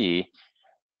can see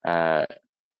the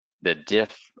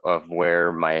diff of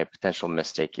where my potential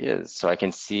mistake is. So I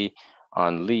can see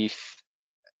on Leaf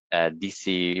on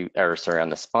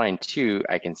the spine 2,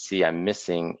 I can see I'm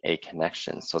missing a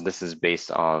connection. So this is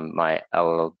based on my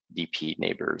LLDP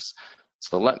neighbors.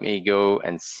 So let me go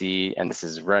and see, and this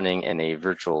is running in a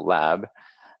virtual lab.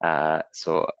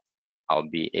 So I'll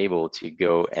be able to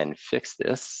go and fix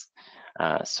this.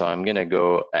 So I'm gonna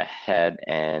go ahead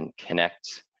and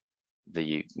connect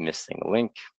the missing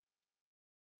link.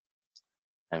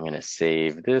 I'm gonna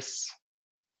save this.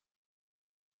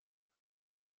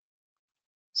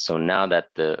 So now that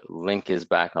the link is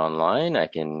back online, I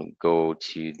can go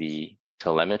to the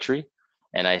telemetry,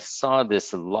 and I saw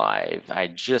this live. I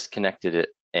just connected it,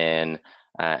 and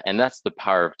that's the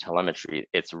power of telemetry.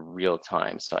 It's real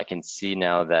time. So I can see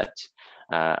now that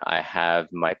I have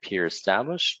my peer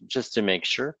established. Just to make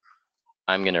sure,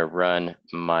 I'm gonna run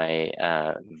my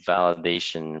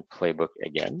validation playbook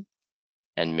again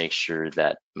and make sure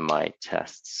that my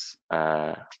tests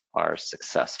are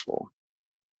successful.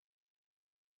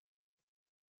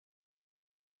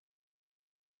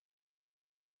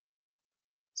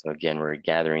 So again, we're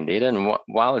gathering data, and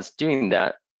while it's doing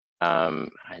that, I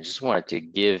just wanted to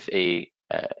give a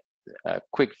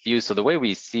quick view. So the way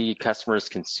we see customers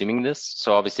consuming this,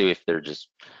 so obviously if they're just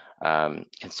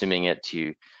consuming it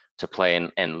to play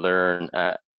and learn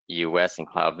EOS and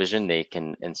CloudVision, they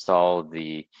can install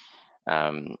the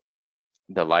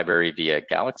library via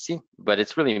Galaxy, but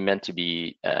it's really meant to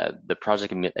be, the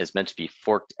project is meant to be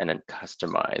forked and then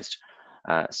customized.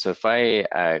 So if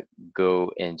I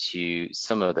go into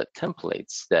some of the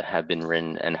templates that have been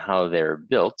written and how they're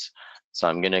built, so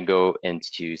I'm going to go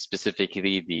into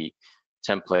specifically the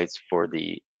templates for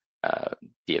the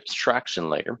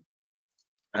abstraction layer.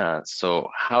 So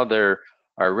how they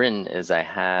are written is I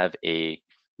have a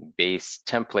base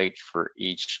template for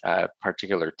each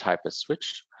particular type of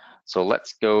switch. So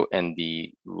let's go in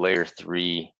the layer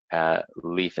 3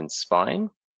 leaf and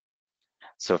spine.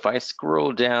 So if I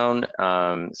scroll down,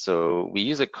 so we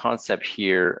use a concept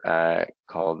here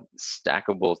called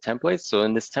stackable templates. So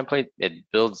in this template, it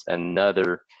builds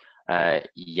another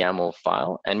YAML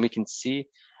file, and we can see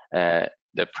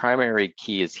the primary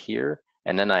key is here,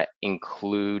 and then I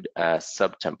include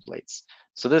subtemplates.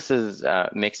 So this is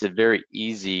makes it very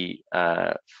easy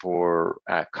for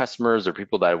customers or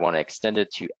people that want to extend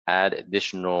it to add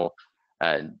additional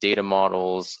data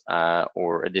models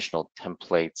or additional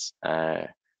templates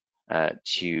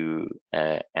to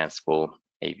Ansible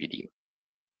AVD.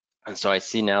 And so I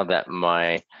see now that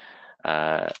my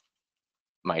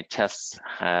my tests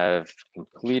have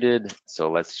completed.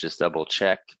 So let's just double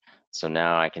check. So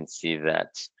now I can see that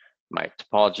my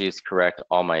topology is correct.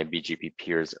 All my BGP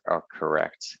peers are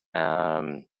correct.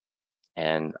 And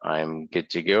I'm good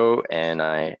to go.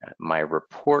 And my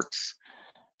reports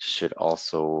should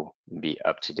also be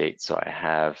up to date. So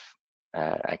I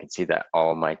can see that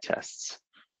all my tests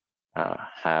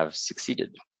have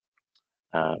succeeded.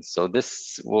 So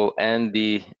this will end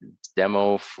the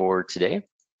demo for today.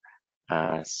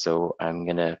 So I'm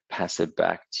gonna pass it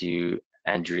back to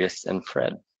Andreas and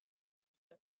Fred.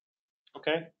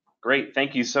 Okay, great.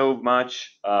 Thank you so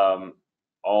much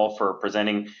all for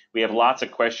presenting. We have lots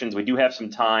of questions. We do have some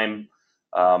time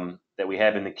that we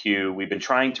have in the queue. We've been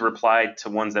trying to reply to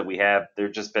ones that we have.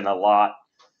 There's just been a lot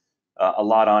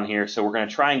on here. So we're gonna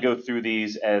try and go through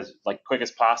these as quick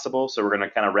as possible. So we're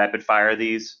gonna kind of rapid fire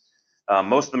these.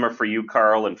 Most of them are for you,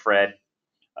 Carl and Fred.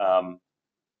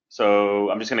 So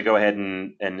I'm just going to go ahead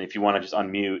and if you want to just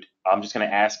unmute, I'm just going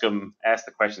to ask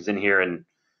the questions in here, and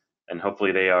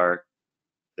hopefully they're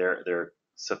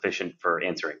sufficient for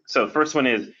answering. So the first one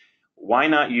is, why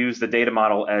not use the data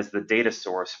model as the data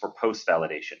source for post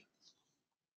validation?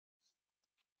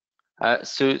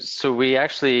 So we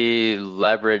actually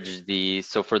leverage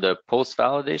so for the post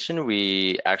validation,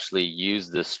 we actually use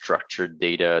the structured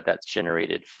data that's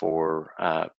generated for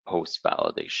post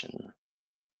validation.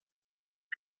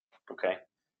 Okay.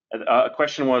 A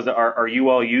question was, are you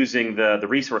all using the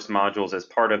resource modules as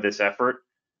part of this effort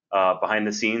behind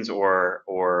the scenes, or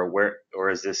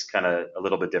is this kind of a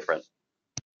little bit different?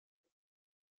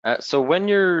 So when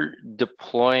you're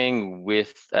deploying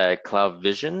with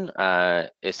CloudVision,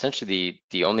 essentially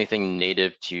the only thing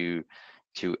native to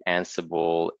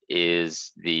Ansible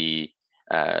is the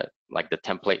the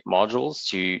template modules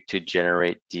to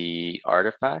generate the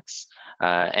artifacts.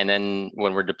 And then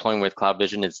when we're deploying with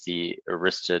CloudVision, it's the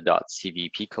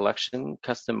arista.cvp collection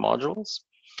custom modules.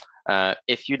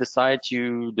 If you decide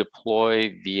to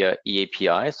deploy via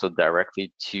eAPI, so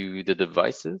directly to the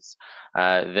devices,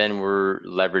 then we're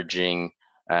leveraging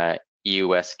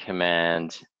EOS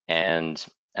command and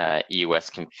EOS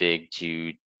config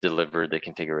to deliver the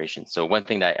configuration. So one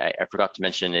thing that I forgot to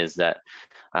mention is that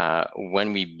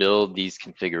when we build these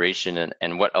configuration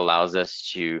and what allows us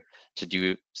to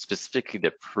do specifically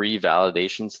the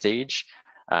pre-validation stage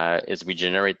is we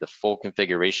generate the full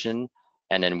configuration,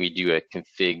 and then we do a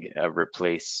config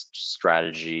replace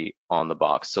strategy on the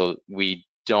box. So we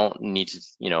don't need to,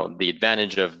 the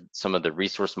advantage of some of the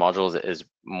resource modules is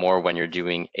more when you're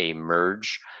doing a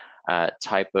merge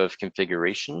type of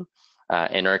configuration.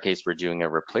 In our case, we're doing a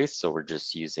replace, so we're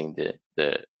just using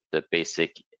the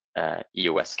basic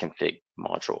EOS config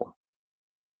module.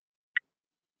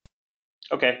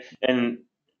 Okay, and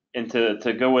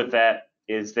to go with that,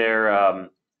 is there,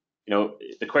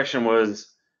 the question was,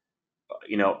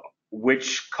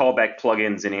 which callback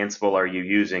plugins in Ansible are you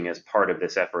using as part of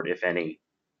this effort, if any?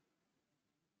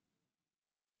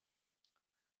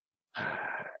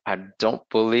 I don't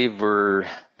believe we're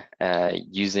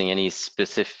using any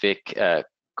specific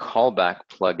callback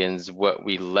plugins. What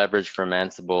we leverage from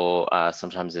Ansible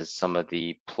sometimes is some of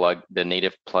the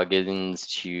native plugins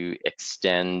to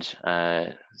extend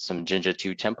some Jinja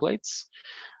 2 templates.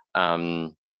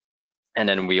 And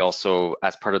then we also,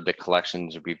 as part of the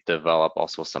collections, we've developed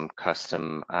also some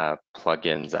custom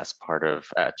plugins as part of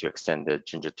to extend the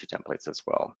Jinja 2 templates as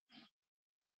well.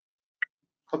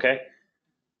 Okay.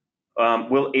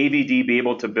 Will AVD be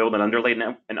able to build an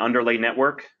underlay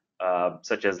network,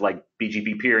 such as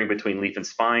BGP peering between leaf and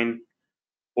spine,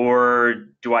 or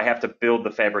do I have to build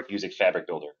the fabric using Fabric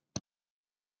Builder?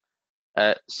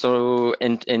 So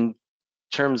in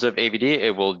terms of AVD,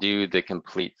 it will do the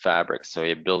complete fabric. So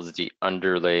it builds the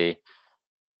underlay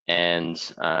and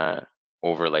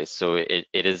overlay. So it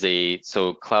is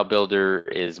so Cloud Builder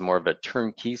is more of a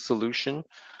turnkey solution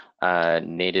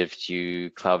native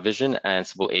to CloudVision.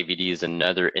 Ansible AVD is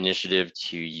another initiative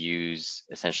to use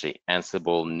essentially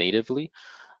Ansible natively.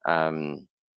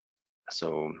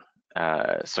 So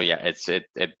yeah,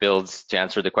 it builds, to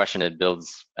answer the question, it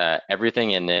builds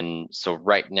everything. And then so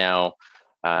right now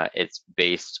it's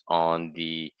based on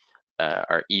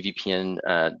our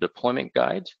EVPN deployment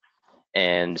guide,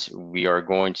 and we are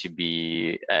going to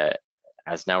be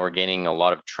as now we're gaining a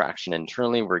lot of traction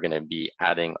internally, we're going to be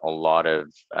adding a lot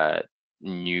of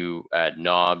new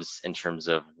knobs in terms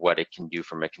of what it can do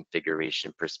from a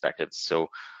configuration perspective. So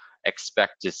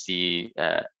expect to see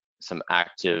some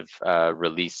active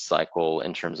release cycle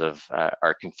in terms of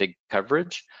our config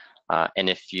coverage. And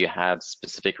if you have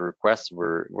specific requests,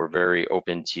 we're very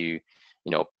open to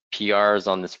PRs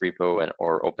on this repo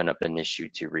or open up an issue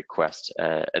to request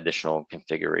additional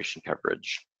configuration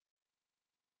coverage.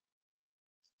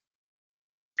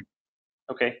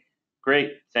 Okay,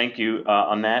 great. Thank you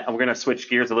on that. And we're going to switch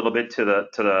gears a little bit to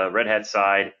the Red Hat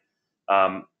side.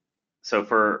 So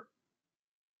for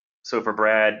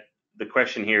Brad, the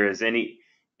question here is any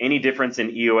difference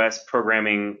in EOS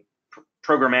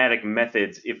programmatic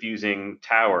methods if using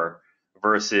Tower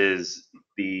versus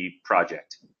the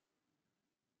project?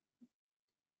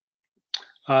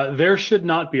 There should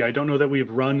not be. I don't know that we've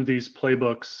run these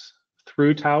playbooks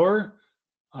through Tower,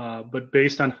 but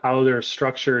based on how they're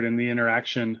structured and the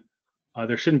interaction,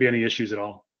 there shouldn't be any issues at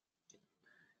all.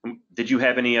 Did you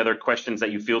have any other questions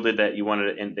that you fielded that you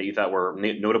wanted and that you thought were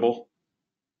notable?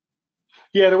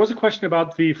 Yeah, there was a question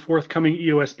about the forthcoming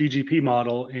EOS BGP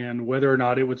model and whether or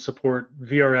not it would support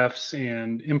VRFs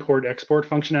and import-export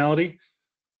functionality.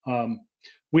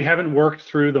 We haven't worked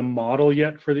through the model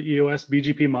yet for the EOS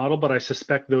BGP model, but I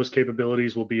suspect those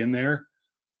capabilities will be in there.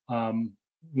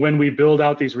 When we build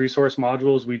out these resource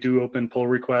modules, we do open pull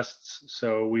requests,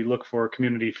 so we look for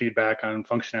community feedback on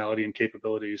functionality and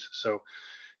capabilities. So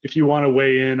if you want to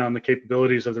weigh in on the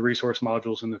capabilities of the resource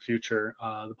modules in the future,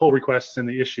 the pull requests and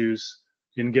the issues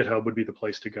in GitHub would be the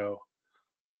place to go.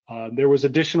 There was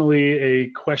additionally a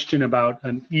question about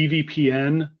an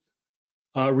EVPN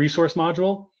resource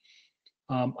module.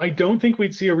 I don't think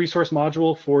we'd see a resource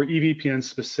module for EVPN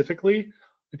specifically.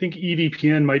 I think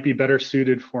EVPN might be better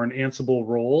suited for an Ansible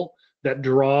role that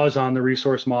draws on the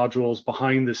resource modules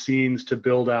behind the scenes to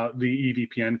build out the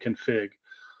EVPN config.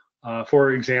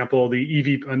 For example, an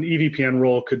EVPN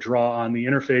role could draw on the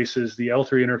interfaces, the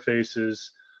L3 interfaces,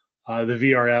 the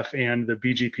VRF, and the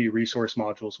BGP resource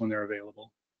modules when they're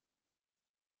available.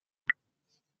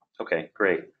 Okay,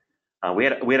 great. We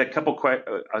had a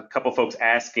couple folks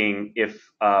asking if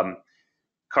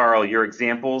Carl, your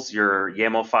examples, your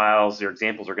YAML files, your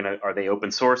examples are they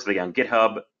open source? Are they on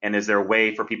GitHub? And is there a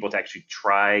way for people to actually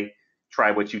try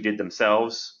what you did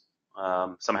themselves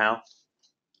somehow?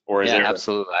 Or is there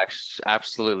absolutely,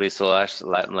 absolutely. So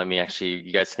actually, let me actually,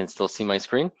 you guys can still see my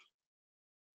screen?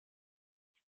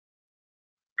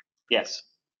 Yes.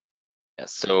 Yeah,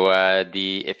 so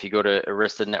if you go to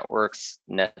Arista Networks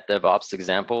Net DevOps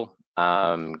example,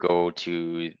 go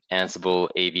to Ansible,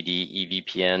 AVD,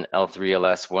 EVPN, L3,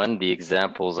 LS1. The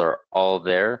examples are all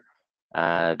there.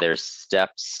 There's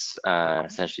steps,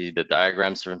 essentially the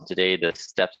diagrams from today, the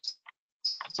steps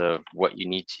of what you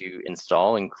need to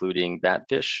install, including that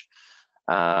dish.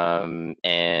 Yeah,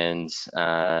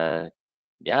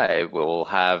 it will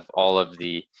have all of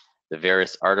the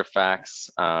various artifacts,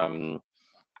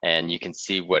 and you can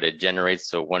see what it generates.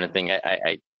 So one thing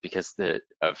because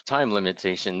of time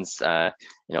limitations,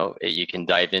 you can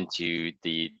dive into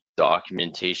the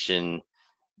documentation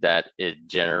that it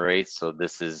generates. So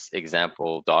this is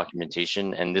example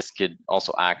documentation, and this could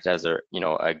also act as a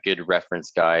good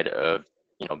reference guide of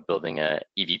building a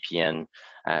EVPN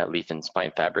leaf and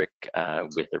spine fabric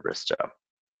with Arista.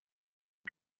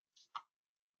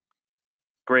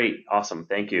 Great, awesome,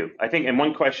 thank you. I think, and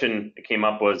one question that came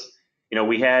up was,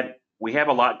 we have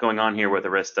a lot going on here with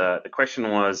Arista. The question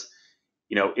was,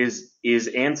 is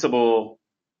Ansible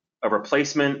a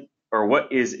replacement, or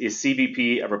what is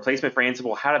CVP a replacement for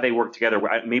Ansible? How do they work together?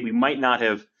 Maybe we might not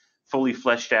have fully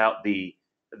fleshed out the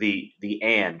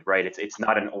and, right? It's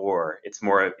not an or. It's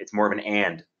more of an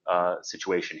and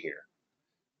situation here.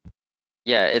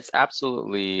 Yeah, it's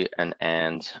absolutely an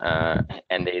and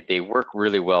they work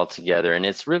really well together. And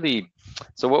it's really,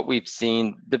 so what we've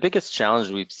seen, the biggest challenge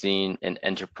we've seen in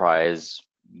enterprise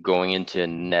going into a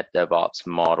net DevOps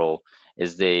model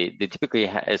is they typically,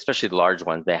 especially the large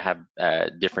ones, they have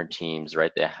different teams,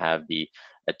 right? They have a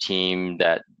team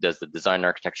that does the design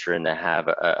architecture, and they have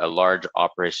a large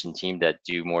operation team that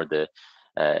do more the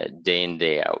day in,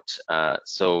 day out.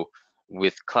 So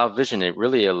with CloudVision, it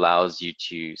really allows you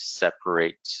to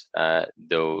separate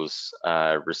those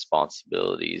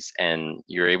responsibilities, and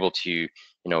you're able to,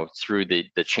 through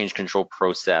the change control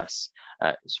process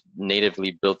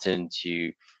natively built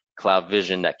into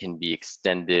CloudVision that can be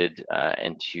extended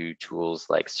into tools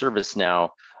like ServiceNow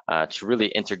to really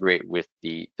integrate with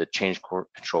the change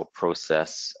control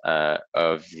process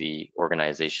of the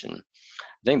organization.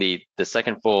 I think the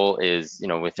second full is,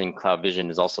 within CloudVision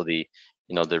is also the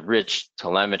rich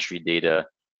telemetry data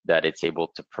that it's able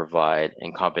to provide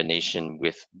in combination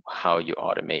with how you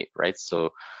automate, right?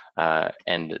 So,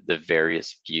 and the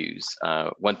various views.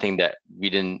 One thing that we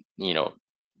didn't,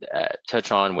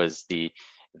 touch on was the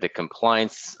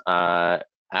compliance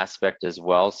aspect as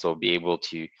well. So be able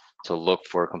to look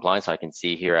for compliance. I can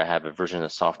see here I have a version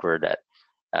of software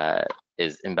that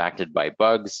is impacted by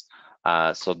bugs.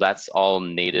 So that's all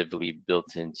natively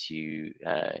built into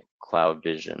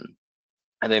CloudVision.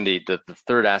 And then the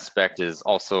third aspect is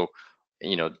also,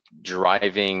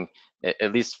 driving,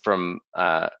 at least from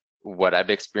what I've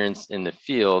experienced in the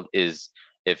field, is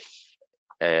if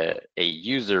a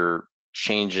user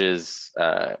changes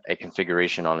a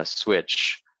configuration on a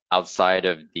switch outside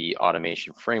of the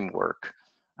automation framework,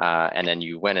 and then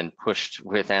you went and pushed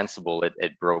with Ansible,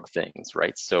 it broke things,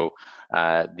 right? So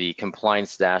the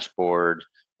compliance dashboard,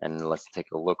 and let's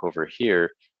take a look over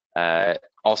here,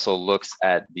 also looks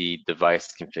at the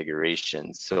device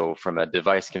configuration. So from a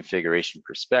device configuration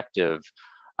perspective,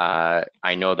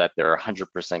 I know that they're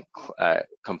 100%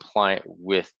 compliant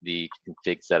with the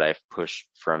configs that I've pushed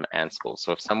from Ansible.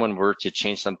 So if someone were to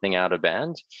change something out of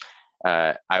band,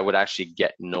 I would actually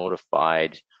get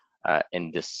notified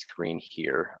in this screen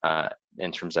here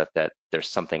in terms of that there's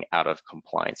something out of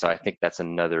compliance. So I think that's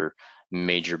another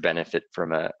major benefit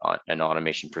from an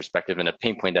automation perspective, and a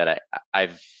pain point that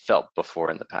I've felt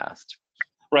before in the past.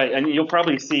 Right, and you'll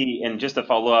probably see, and just to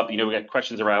follow up, we got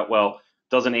questions around, well,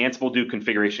 doesn't Ansible do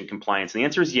configuration compliance? And the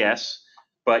answer is yes,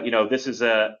 but this is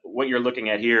what you're looking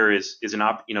at here is an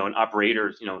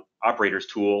operator's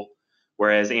tool,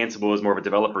 whereas Ansible is more of a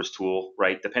developer's tool,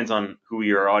 right? Depends on who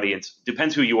your audience,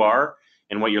 depends who you are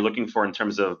and what you're looking for in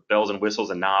terms of bells and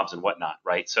whistles and knobs and whatnot,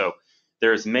 right? So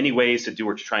there's many ways to do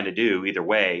what you're trying to do. Either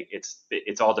way,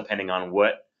 it's all depending on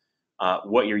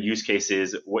what your use case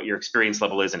is, what your experience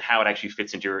level is, and how it actually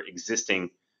fits into your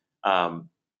existing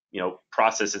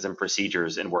processes and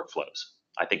procedures and workflows.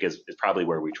 I think is probably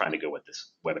where we're trying to go with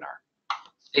this webinar.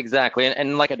 Exactly,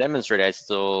 and like I demonstrated,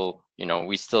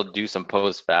 we still do some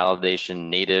post validation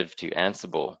native to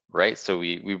Ansible, right? So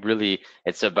we really,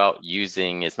 it's about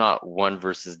using, it's not one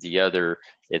versus the other.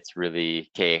 It's really,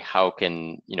 okay, how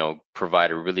can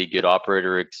provide a really good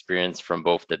operator experience from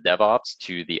both the DevOps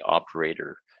to the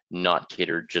operator, not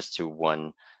catered just to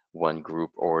one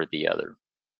group or the other.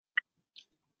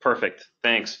 Perfect,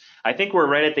 thanks. I think we're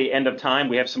right at the end of time.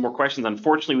 We have some more questions.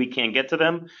 Unfortunately, we can't get to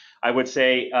them. I would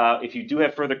say if you do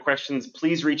have further questions,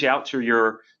 please reach out to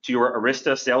your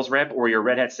Arista sales rep or your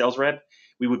Red Hat sales rep.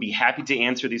 We would be happy to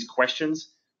answer these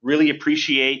questions. Really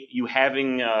appreciate you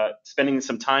spending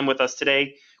some time with us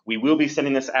today. We will be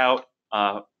sending this out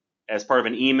as part of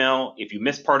an email. If you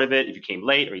missed part of it, if you came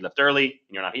late or you left early and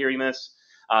you're not hearing this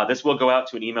will go out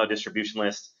to an email distribution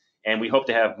list. And we hope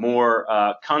to have more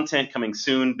content coming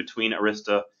soon between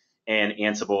Arista and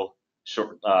Ansible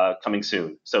coming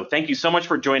soon. So thank you so much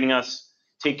for joining us.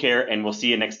 Take care, and we'll see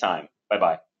you next time.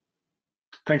 Bye-bye.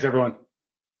 Thanks, everyone.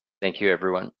 Thank you,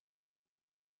 everyone.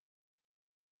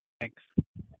 Thanks.